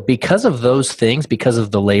 Exactly. So because of those things, because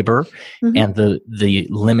of the labor and the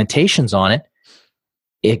limitations on it,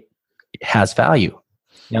 it has value.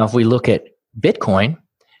 Now, if we look at Bitcoin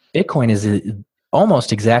is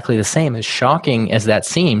almost exactly the same, as shocking as that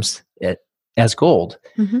seems, as gold.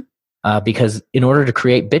 Because in order to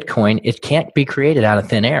create Bitcoin, it can't be created out of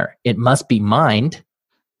thin air. It must be mined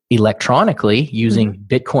electronically using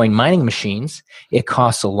Bitcoin mining machines. It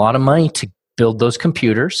costs a lot of money to build those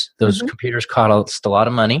computers. Those computers cost a lot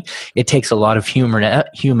of money. It takes a lot of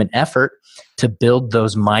human effort to build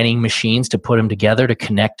those mining machines, to put them together, to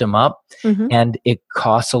connect them up. And it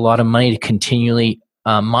costs a lot of money to continually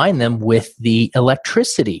mine them with the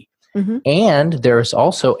electricity. And there's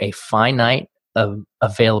also a finite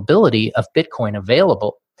availability of Bitcoin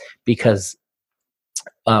available, because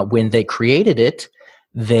when they created it,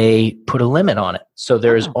 they put a limit on it. So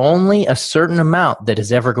there is only a certain amount that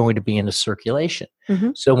is ever going to be into circulation.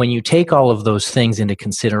 So when you take all of those things into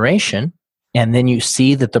consideration, and then you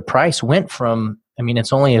see that the price went from, I mean,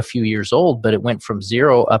 it's only a few years old, but it went from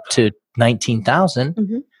 0 up to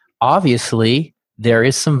 19,000. Obviously, there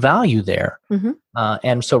is some value there.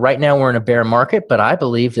 And so right now we're in a bear market, but I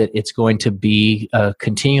believe that it's going to be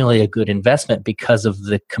continually a good investment because of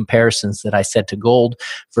the comparisons that I said to gold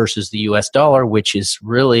versus the US dollar, which is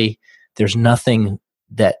really, there's nothing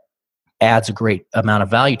that adds a great amount of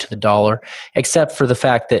value to the dollar, except for the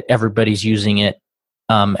fact that everybody's using it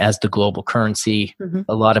as the global currency.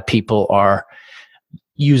 A lot of people are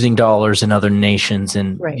using dollars in other nations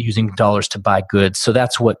and using dollars to buy goods. So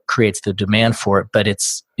that's what creates the demand for it, but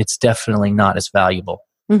it's definitely not as valuable.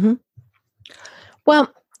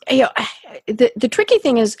 Well, you know, the tricky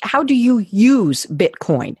thing is, how do you use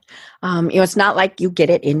Bitcoin? You know, it's not like you get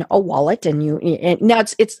it in a wallet and now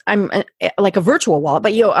I'm like a virtual wallet,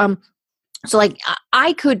 but you know, so like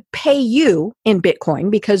I could pay you in Bitcoin,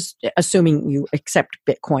 because assuming you accept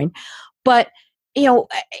Bitcoin, but you know,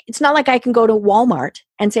 it's not like I can go to Walmart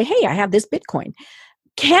and say, "Hey, I have this Bitcoin."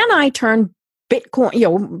 Can I turn Bitcoin,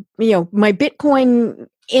 you know, my Bitcoin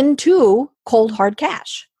into cold hard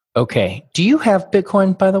cash? Okay. Do you have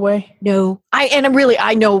Bitcoin, by the way? No. I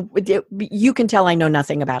know, you can tell I know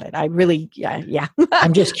nothing about it. I really, yeah.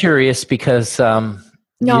 I'm just curious because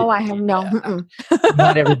no, I have no.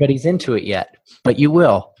 Not everybody's into it yet, but you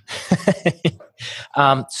will.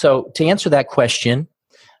 So to answer that question,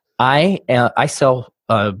 I sell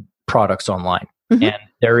products online, and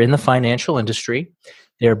they're in the financial industry.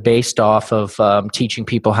 They're based off of teaching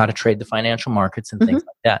people how to trade the financial markets and things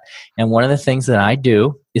like that. And one of the things that I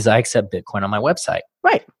do is I accept Bitcoin on my website.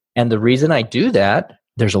 Right. And the reason I do that,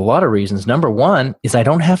 there's a lot of reasons. Number one is I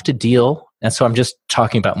don't have to deal, and so I'm just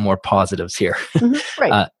talking about more positives here.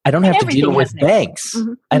 Right. I don't have to deal Everything with has banks.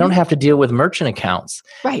 I don't have to deal with merchant accounts.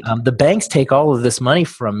 Right. The banks take all of this money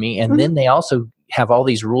from me, and then they also have all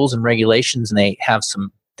these rules and regulations, and they have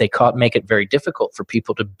make it very difficult for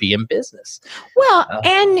people to be in business. Well,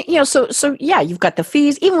 and so yeah, you've got the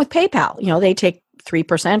fees, even with PayPal, they take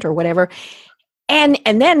 3% or whatever. And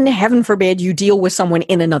then heaven forbid you deal with someone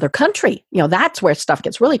in another country. That's where stuff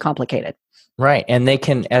gets really complicated. Right. And they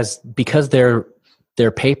can, because they're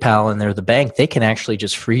PayPal and they're the bank, they can actually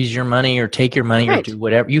just freeze your money or take your money or do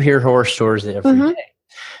whatever. You hear horror stories every day.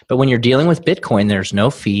 But when you're dealing with Bitcoin, there's no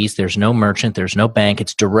fees, there's no merchant, there's no bank.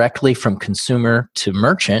 It's directly from consumer to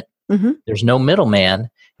merchant. There's no middleman.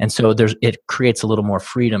 And so it creates a little more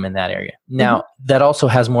freedom in that area. Now, that also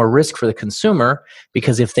has more risk for the consumer,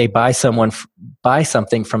 because if they buy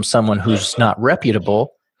something from someone who's not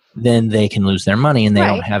reputable, then they can lose their money and they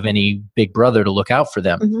don't have any big brother to look out for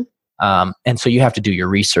them. And so you have to do your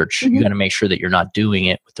research. You got to make sure that you're not doing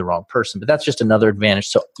it with the wrong person. But that's just another advantage.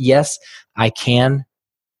 So yes,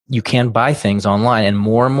 you can buy things online, and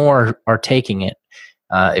more are taking it.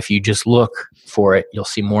 If you just look for it, you'll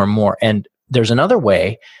see more and more. And there's another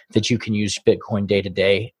way that you can use Bitcoin day to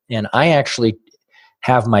day. And I actually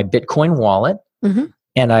have my Bitcoin wallet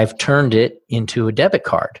and I've turned it into a debit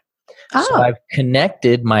card. So I've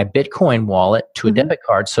connected my Bitcoin wallet to a debit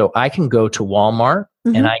card. So I can go to Walmart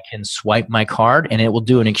and I can swipe my card and it will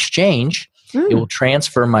do an exchange. It will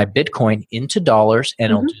transfer my Bitcoin into dollars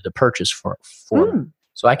and it'll do the purchase for me.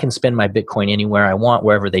 So I can spend my Bitcoin anywhere I want,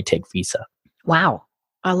 wherever they take Visa. Wow.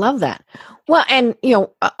 I love that. Well, and,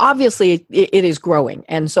 obviously it is growing.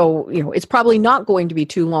 And so, it's probably not going to be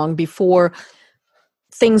too long before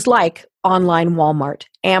things like online Walmart,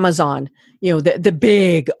 Amazon, the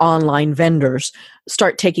big online vendors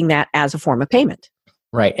start taking that as a form of payment.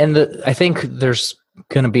 Right. And I think there's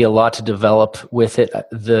going to be a lot to develop with it.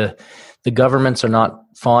 The governments are not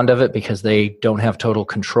fond of it because they don't have total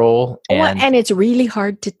control. And it's really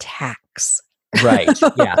hard to tax. Right.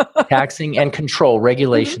 Yeah. Taxing and control,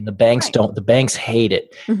 regulation. The banks don't. The banks hate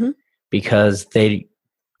it because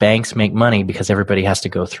banks make money because everybody has to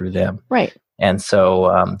go through them. Right. And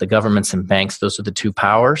so the governments and banks, those are the two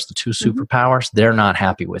powers, the two superpowers. They're not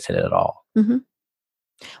happy with it at all.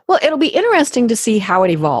 Well, it'll be interesting to see how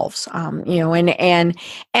it evolves. And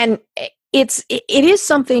it is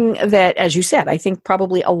something that, as you said, I think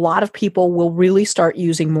probably a lot of people will really start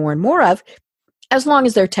using more and more of, as long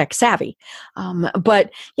as they're tech savvy.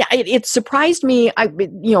 But yeah, it surprised me. I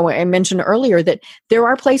mentioned earlier that there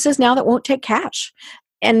are places now that won't take cash,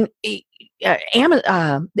 and the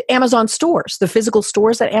Amazon stores, the physical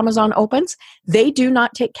stores that Amazon opens, they do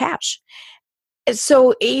not take cash.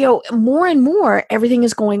 So more and more, everything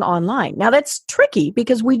is going online. Now that's tricky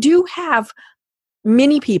because we do have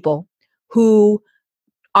many people who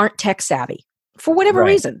aren't tech savvy for whatever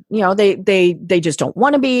reason. They just don't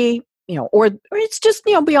want to be. Or it's just,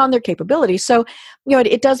 beyond their capabilities. So,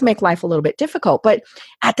 it does make life a little bit difficult. But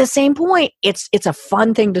at the same point, it's a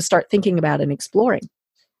fun thing to start thinking about and exploring.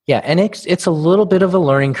 Yeah, and it's a little bit of a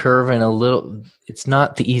learning curve, and it's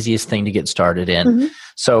not the easiest thing to get started in.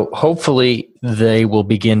 So hopefully they will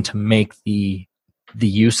begin to make the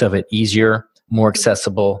use of it easier, more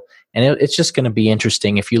accessible. And it's just going to be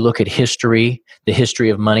interesting. If you look at the history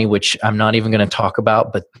of money, which I'm not even going to talk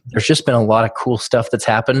about, but there's just been a lot of cool stuff that's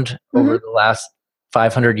happened over the last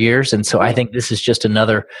 500 years. And so I think this is just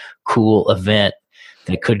another cool event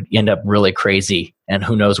that could end up really crazy. And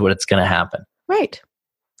who knows what it's going to happen. Right.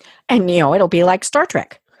 And, it'll be like Star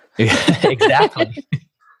Trek. Exactly.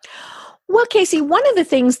 Well, Casey, one of the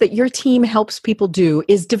things that your team helps people do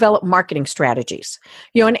is develop marketing strategies,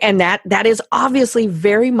 and that is obviously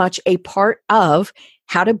very much a part of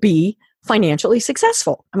how to be financially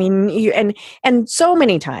successful. I mean, and so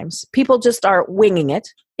many times people just are winging it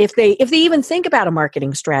if they even think about a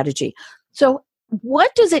marketing strategy. So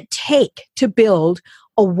what does it take to build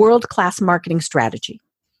a world-class marketing strategy?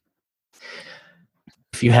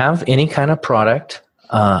 If you have any kind of product,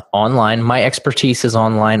 online, my expertise is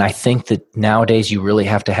online. I think that nowadays you really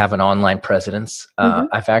have to have an online presence.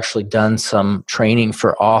 I've actually done some training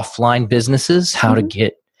for offline businesses, how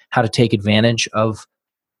to take advantage of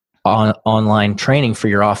online training for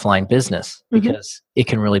your offline business, because it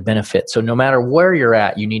can really benefit. So no matter where you're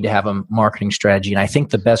at, you need to have a marketing strategy. And I think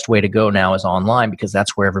the best way to go now is online, because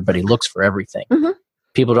that's where everybody looks for everything.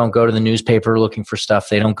 People don't go to the newspaper looking for stuff.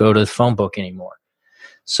 They don't go to the phone book anymore.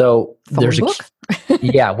 So there's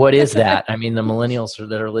what is that? I mean, the millennials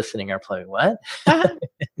that are listening are playing, what?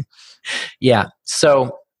 Yeah.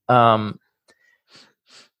 So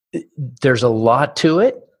there's a lot to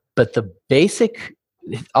it, but the basic,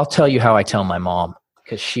 I'll tell you how I tell my mom,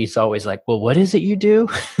 because she's always like, well, what is it you do?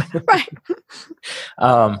 Right.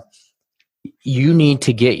 You need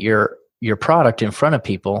to get your product in front of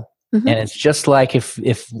people. Mm-hmm. And it's just like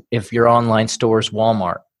if your online store is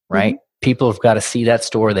Walmart, right? Mm-hmm. People have got to see that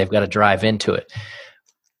store. They've got to drive into it.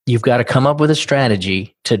 You've got to come up with a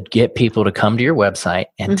strategy to get people to come to your website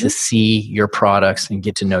and Mm-hmm. to see your products and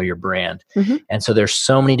get to know your brand. Mm-hmm. And so there's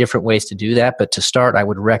so many different ways to do that. But to start, I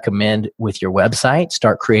would recommend with your website,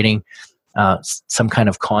 start creating some kind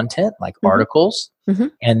of content like Mm-hmm. articles, Mm-hmm.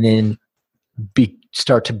 and then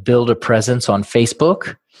start to build a presence on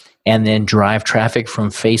Facebook, and then drive traffic from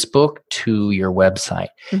Facebook to your website.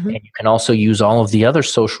 Mm-hmm. And you can also use all of the other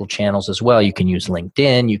social channels as well. You can use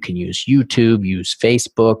LinkedIn, you can use YouTube, use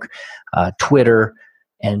Facebook, Twitter,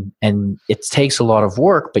 and it takes a lot of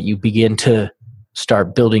work, but you begin to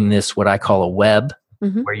start building this, what I call a web,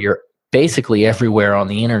 Mm-hmm. where you're basically everywhere on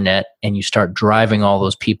the internet, and you start driving all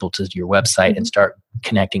those people to your website Mm-hmm. and start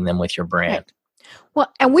connecting them with your brand. Right.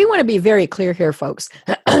 Well, and we want to be very clear here, folks.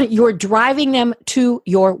 You're driving them to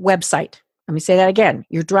your website. Let me say that again.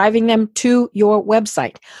 You're driving them to your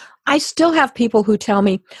website. I still have people who tell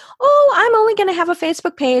me, oh, I'm only going to have a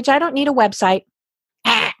Facebook page. I don't need a website.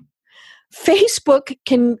 Facebook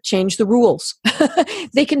can change the rules.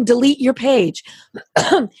 They can delete your page.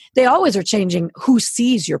 They always are changing who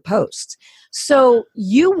sees your posts. So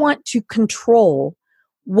you want to control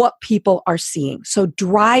what people are seeing. So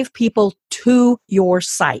drive people to your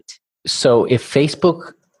site. So if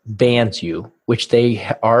Facebook bans you, which they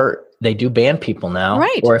do ban people now,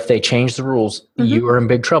 Right. or if they change the rules, Mm-hmm. you are in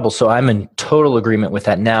big trouble. So I'm in total agreement with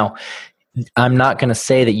that. Now, I'm not going to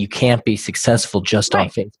say that you can't be successful just on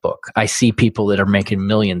Right. Facebook. I see people that are making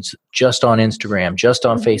millions just on Instagram, just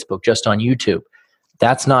on Mm-hmm. Facebook, just on YouTube.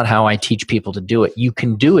 That's not how I teach people to do it. You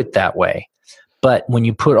can do it that way. But when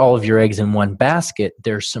you put all of your eggs in one basket,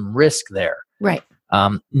 there's some risk there. Right.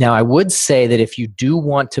 Now, I would say that if you do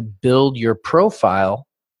want to build your profile,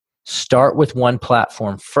 start with one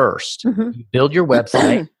platform first. Mm-hmm. You build your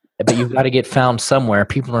website, but you've got to get found somewhere.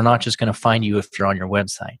 People are not just going to find you if you're on your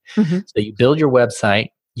website. Mm-hmm. So you build your website,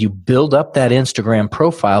 you build up that Instagram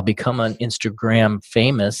profile, become an Instagram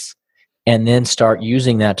famous, and then start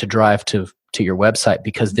using that to drive to your website.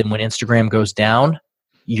 Because then when Instagram goes down,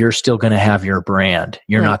 you're still going to have your brand.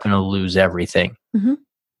 You're Right. not going to lose everything. Mm-hmm.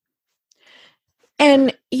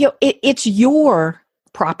 And it's your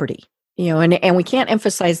property, and we can't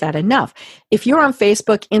emphasize that enough. If you're on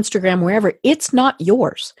Facebook, Instagram, wherever, it's not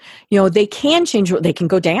yours. They can change, they can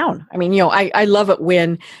go down. I mean, I love it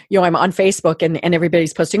when, I'm on Facebook and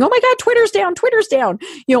everybody's posting, oh my God, Twitter's down,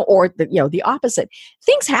 or the opposite.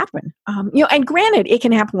 Things happen. And granted, it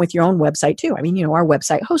can happen with your own website too. I mean, our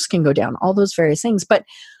website hosts can go down, all those various things, but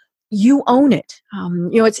you own it.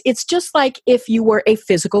 It's just like if you were a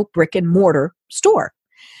physical brick and mortar store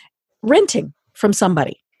renting from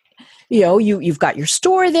somebody. You've got your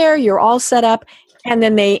store there, you're all set up, and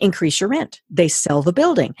then they increase your rent. They sell the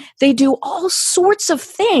building. They do all sorts of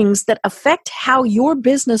things that affect how your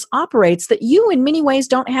business operates that you in many ways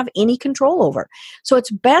don't have any control over. So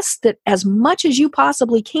it's best that as much as you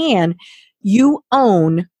possibly can, you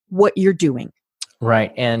own what you're doing.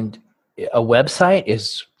 Right. And a website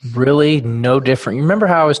is really no different. You remember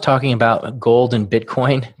how I was talking about gold and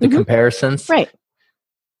Bitcoin, the Mm-hmm. comparisons? Right.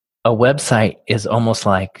 A website is almost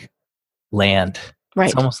like land. Right.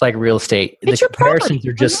 It's almost like real estate. It's the your comparisons property.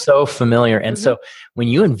 are just so familiar. And Mm-hmm. so when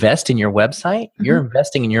you invest in your website, you're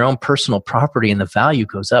investing in your own personal property, and the value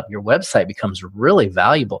goes up. Your website becomes really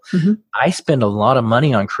valuable. Mm-hmm. I spend a lot of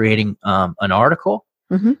money on creating an article.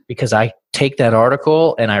 Mm-hmm. Because I take that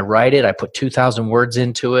article and I write it. I put 2,000 words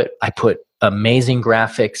into it. I put amazing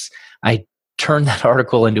graphics. I turn that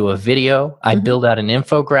article into a video. I Mm-hmm. build out an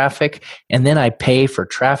infographic, and then I pay for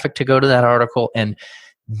traffic to go to that article. And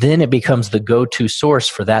then it becomes the go-to source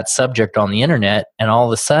for that subject on the internet. And all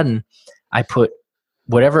of a sudden, I put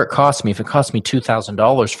whatever it costs me. If it costs me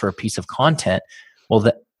 $2,000 for a piece of content,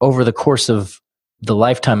 well, over the course of the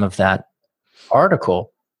lifetime of that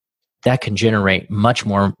article, that can generate much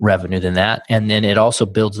more revenue than that. And then it also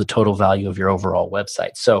builds the total value of your overall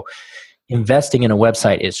website. So investing in a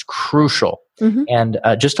website is crucial. Mm-hmm. And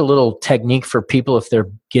just a little technique for people if they're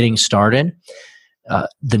getting started.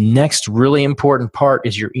 The next really important part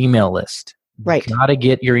is your email list. Right. You got to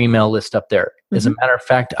get your email list up there. As a matter of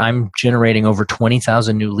fact, I'm generating over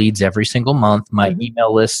 20,000 new leads every single month. My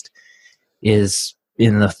email list is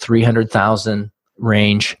in the 300,000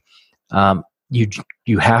 range.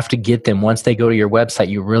 you have to get them. Once they go to your website,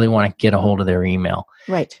 you really want to get a hold of their email.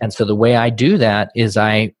 Right. And so the way I do that is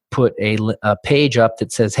I put a page up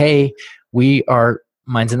that says, hey,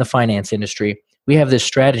 mine's in the finance industry. We have this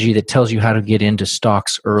strategy that tells you how to get into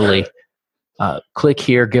stocks early. Click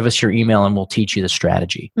here, give us your email, and we'll teach you the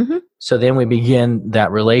strategy. Mm-hmm. So then we begin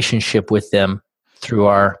that relationship with them through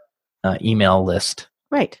our email list.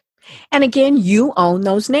 Right. And again, you own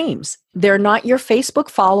those names. They're not your Facebook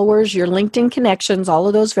followers, your LinkedIn connections, all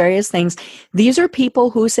of those various things. These are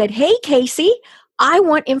people who said, hey, Casey, I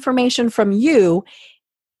want information from you.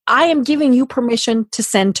 I am giving you permission to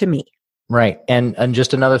send to me. Right. And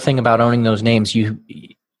just another thing about owning those names,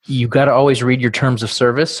 you got to always read your terms of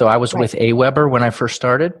service. So I was with AWeber when I first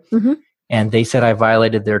started. Mm-hmm. And they said I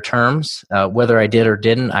violated their terms. Whether I did or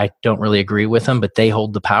didn't, I don't really agree with them, but they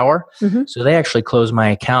hold the power. Mm-hmm. So they actually closed my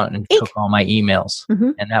account and took all my emails.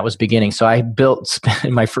 Mm-hmm. And that was beginning. So I built,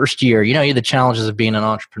 in my first year, the challenges of being an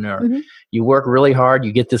entrepreneur. Mm-hmm. You work really hard,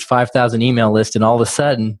 you get this 5,000 email list, and all of a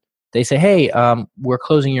sudden they say, hey, we're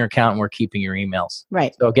closing your account and we're keeping your emails.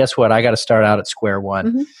 Right. So guess what? I got to start out at square one.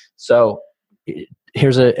 Mm-hmm. So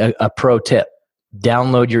here's a pro tip.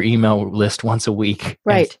 Download your email list once a week.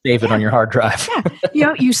 Right. And save it on your hard drive.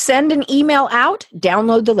 Yeah. You send an email out,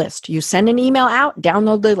 download the list. You send an email out,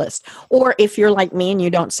 download the list. Or if you're like me and you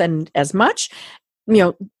don't send as much,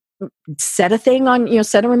 set a thing on,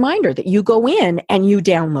 set a reminder that you go in and you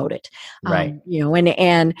download it. Right.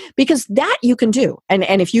 And because that you can do. And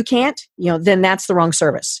if you can't, then that's the wrong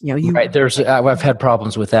service. Right. I've had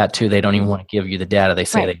problems with that too. They don't even want to give you the data. They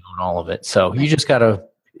say they own all of it. So you just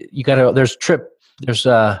there's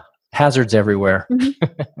hazards everywhere.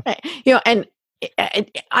 Mm-hmm. Right.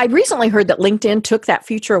 And I recently heard that LinkedIn took that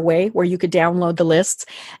feature away where you could download the lists.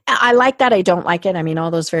 I like that. I don't like it. I mean,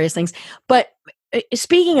 all those various things. But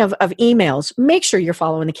speaking of emails, make sure you're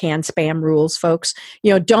following the canned spam rules, folks.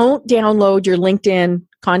 Don't download your LinkedIn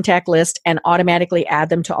contact list and automatically add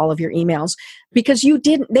them to all of your emails because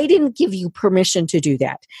they didn't give you permission to do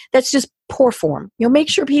that. That's just poor form. Make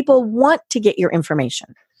sure people want to get your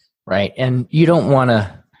information. Right. And you don't want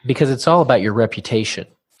to, because it's all about your reputation.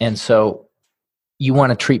 And so you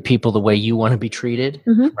want to treat people the way you want to be treated,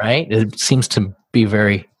 right? It seems to be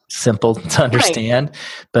very simple to understand,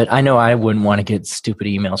 but I know I wouldn't want to get stupid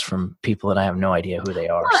emails from people that I have no idea who they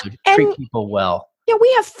are. So treat people well.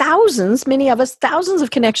 We have many of us, thousands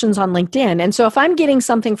of connections on LinkedIn. And so if I'm getting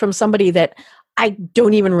something from somebody that I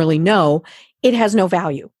don't even really know, it has no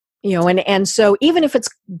value. And so even if it's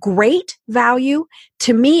great value,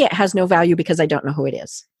 to me, it has no value because I don't know who it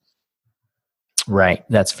is. Right.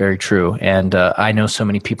 That's very true. And I know so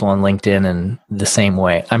many people on LinkedIn and the same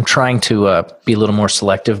way. I'm trying to be a little more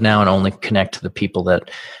selective now and only connect to the people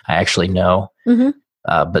that I actually know. Mm-hmm.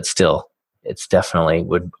 But still, it's definitely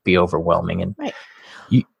would be overwhelming. And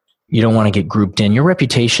you don't want to get grouped in. Your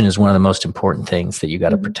reputation is one of the most important things that you got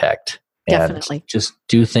to protect. Definitely. And just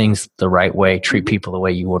do things the right way, treat people the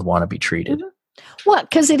way you would want to be treated. Mm-hmm. Well,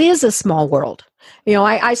 because it is a small world.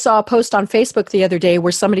 I saw a post on Facebook the other day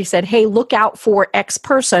where somebody said, hey, look out for X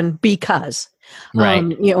person because. Right.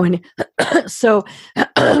 And so,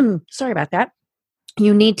 sorry about that.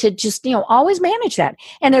 You need to just, always manage that.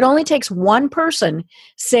 And it only takes one person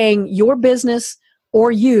saying your business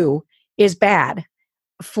or you is bad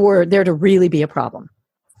for there to really be a problem.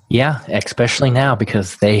 Yeah, especially now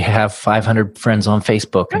because they have 500 friends on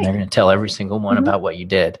Facebook and they're going to tell every single one about what you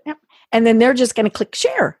did. Yep. And then they're just going to click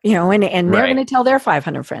share, and they're going to tell their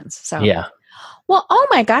 500 friends. So, yeah. Well, oh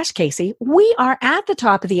my gosh, Casey, we are at the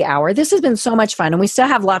top of the hour. This has been so much fun and we still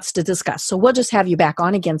have lots to discuss. So we'll just have you back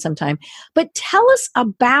on again sometime. But tell us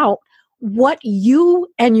about what you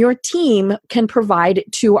and your team can provide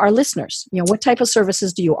to our listeners. What type of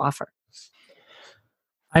services do you offer?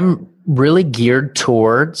 I'm really geared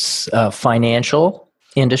towards financial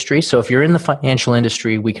industry. So if you're in the financial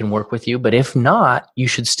industry, we can work with you. But if not, you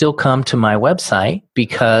should still come to my website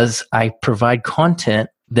because I provide content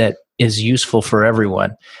that is useful for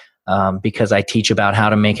everyone. Because I teach about how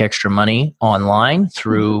to make extra money online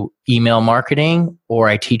through email marketing, or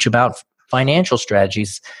I teach about financial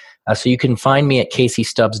strategies. So you can find me at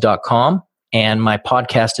CaseyStubbs.com. And my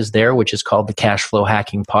podcast is there, which is called the Cash Flow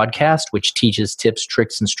Hacking Podcast, which teaches tips,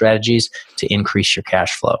 tricks, and strategies to increase your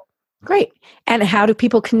cash flow. Great. And how do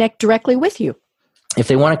people connect directly with you? If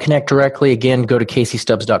they want to connect directly, again, go to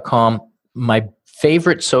CaseyStubbs.com. My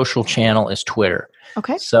favorite social channel is Twitter.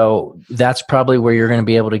 Okay. So that's probably where you're going to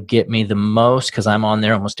be able to get me the most because I'm on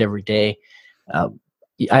there almost every day.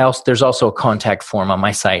 There's also a contact form on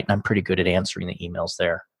my site, and I'm pretty good at answering the emails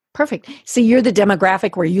there. Perfect. See, you're the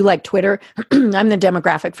demographic where you like Twitter. I'm the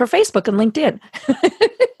demographic for Facebook and LinkedIn.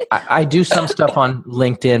 I do some stuff on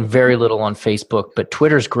LinkedIn, very little on Facebook, but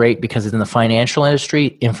Twitter's great because in the financial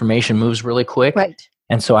industry, information moves really quick. Right.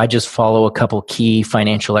 And so I just follow a couple key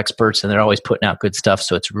financial experts, and they're always putting out good stuff.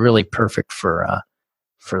 So it's really perfect for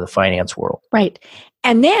the finance world. Right.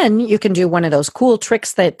 And then you can do one of those cool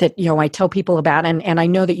tricks that I tell people about, and I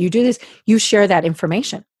know that you do this. You share that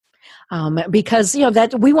information. Because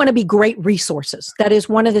that we want to be great resources. That is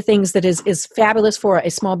one of the things that is fabulous for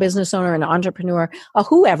a small business owner, an entrepreneur,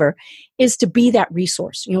 whoever, is to be that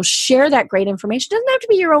resource. Share that great information. It doesn't have to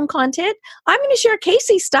be your own content. I'm going to share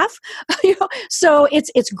Casey stuff. So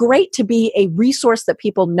it's great to be a resource that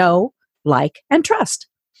people know, like, and trust.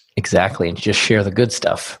 Exactly, and just share the good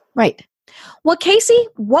stuff. Right. Well, Casey,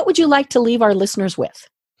 what would you like to leave our listeners with?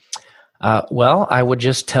 Well, I would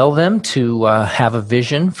just tell them to have a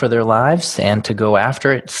vision for their lives and to go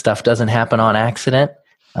after it. Stuff doesn't happen on accident.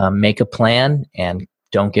 Make a plan and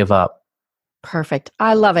don't give up. Perfect.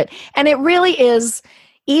 I love it. And it really is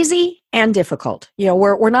easy and difficult.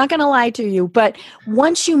 We're not going to lie to you, but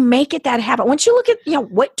once you make it that habit, once you look at,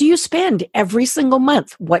 what do you spend every single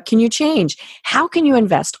month? What can you change? How can you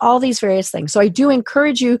invest? All these various things. So I do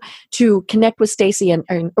encourage you to connect with Stacy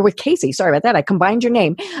or with Casey. Sorry about that. I combined your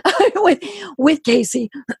name with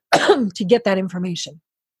Casey to get that information.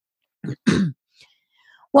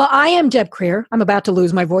 Well, I am Deb Creer. I'm about to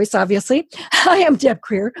lose my voice, obviously. I am Deb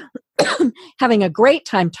Creer, having a great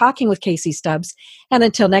time talking with Casey Stubbs. And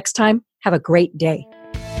until next time, have a great day.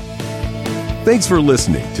 Thanks for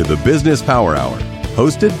listening to the Business Power Hour,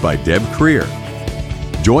 hosted by Deb Creer.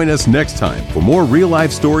 Join us next time for more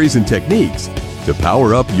real-life stories and techniques to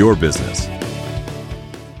power up your business.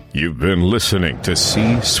 You've been listening to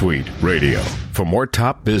C-Suite Radio. For more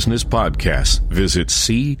top business podcasts, visit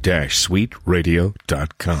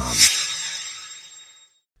c-suiteradio.com.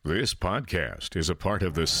 This podcast is a part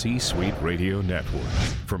of the C-Suite Radio Network.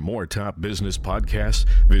 For more top business podcasts,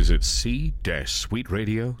 visit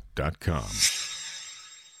c-suiteradio.com.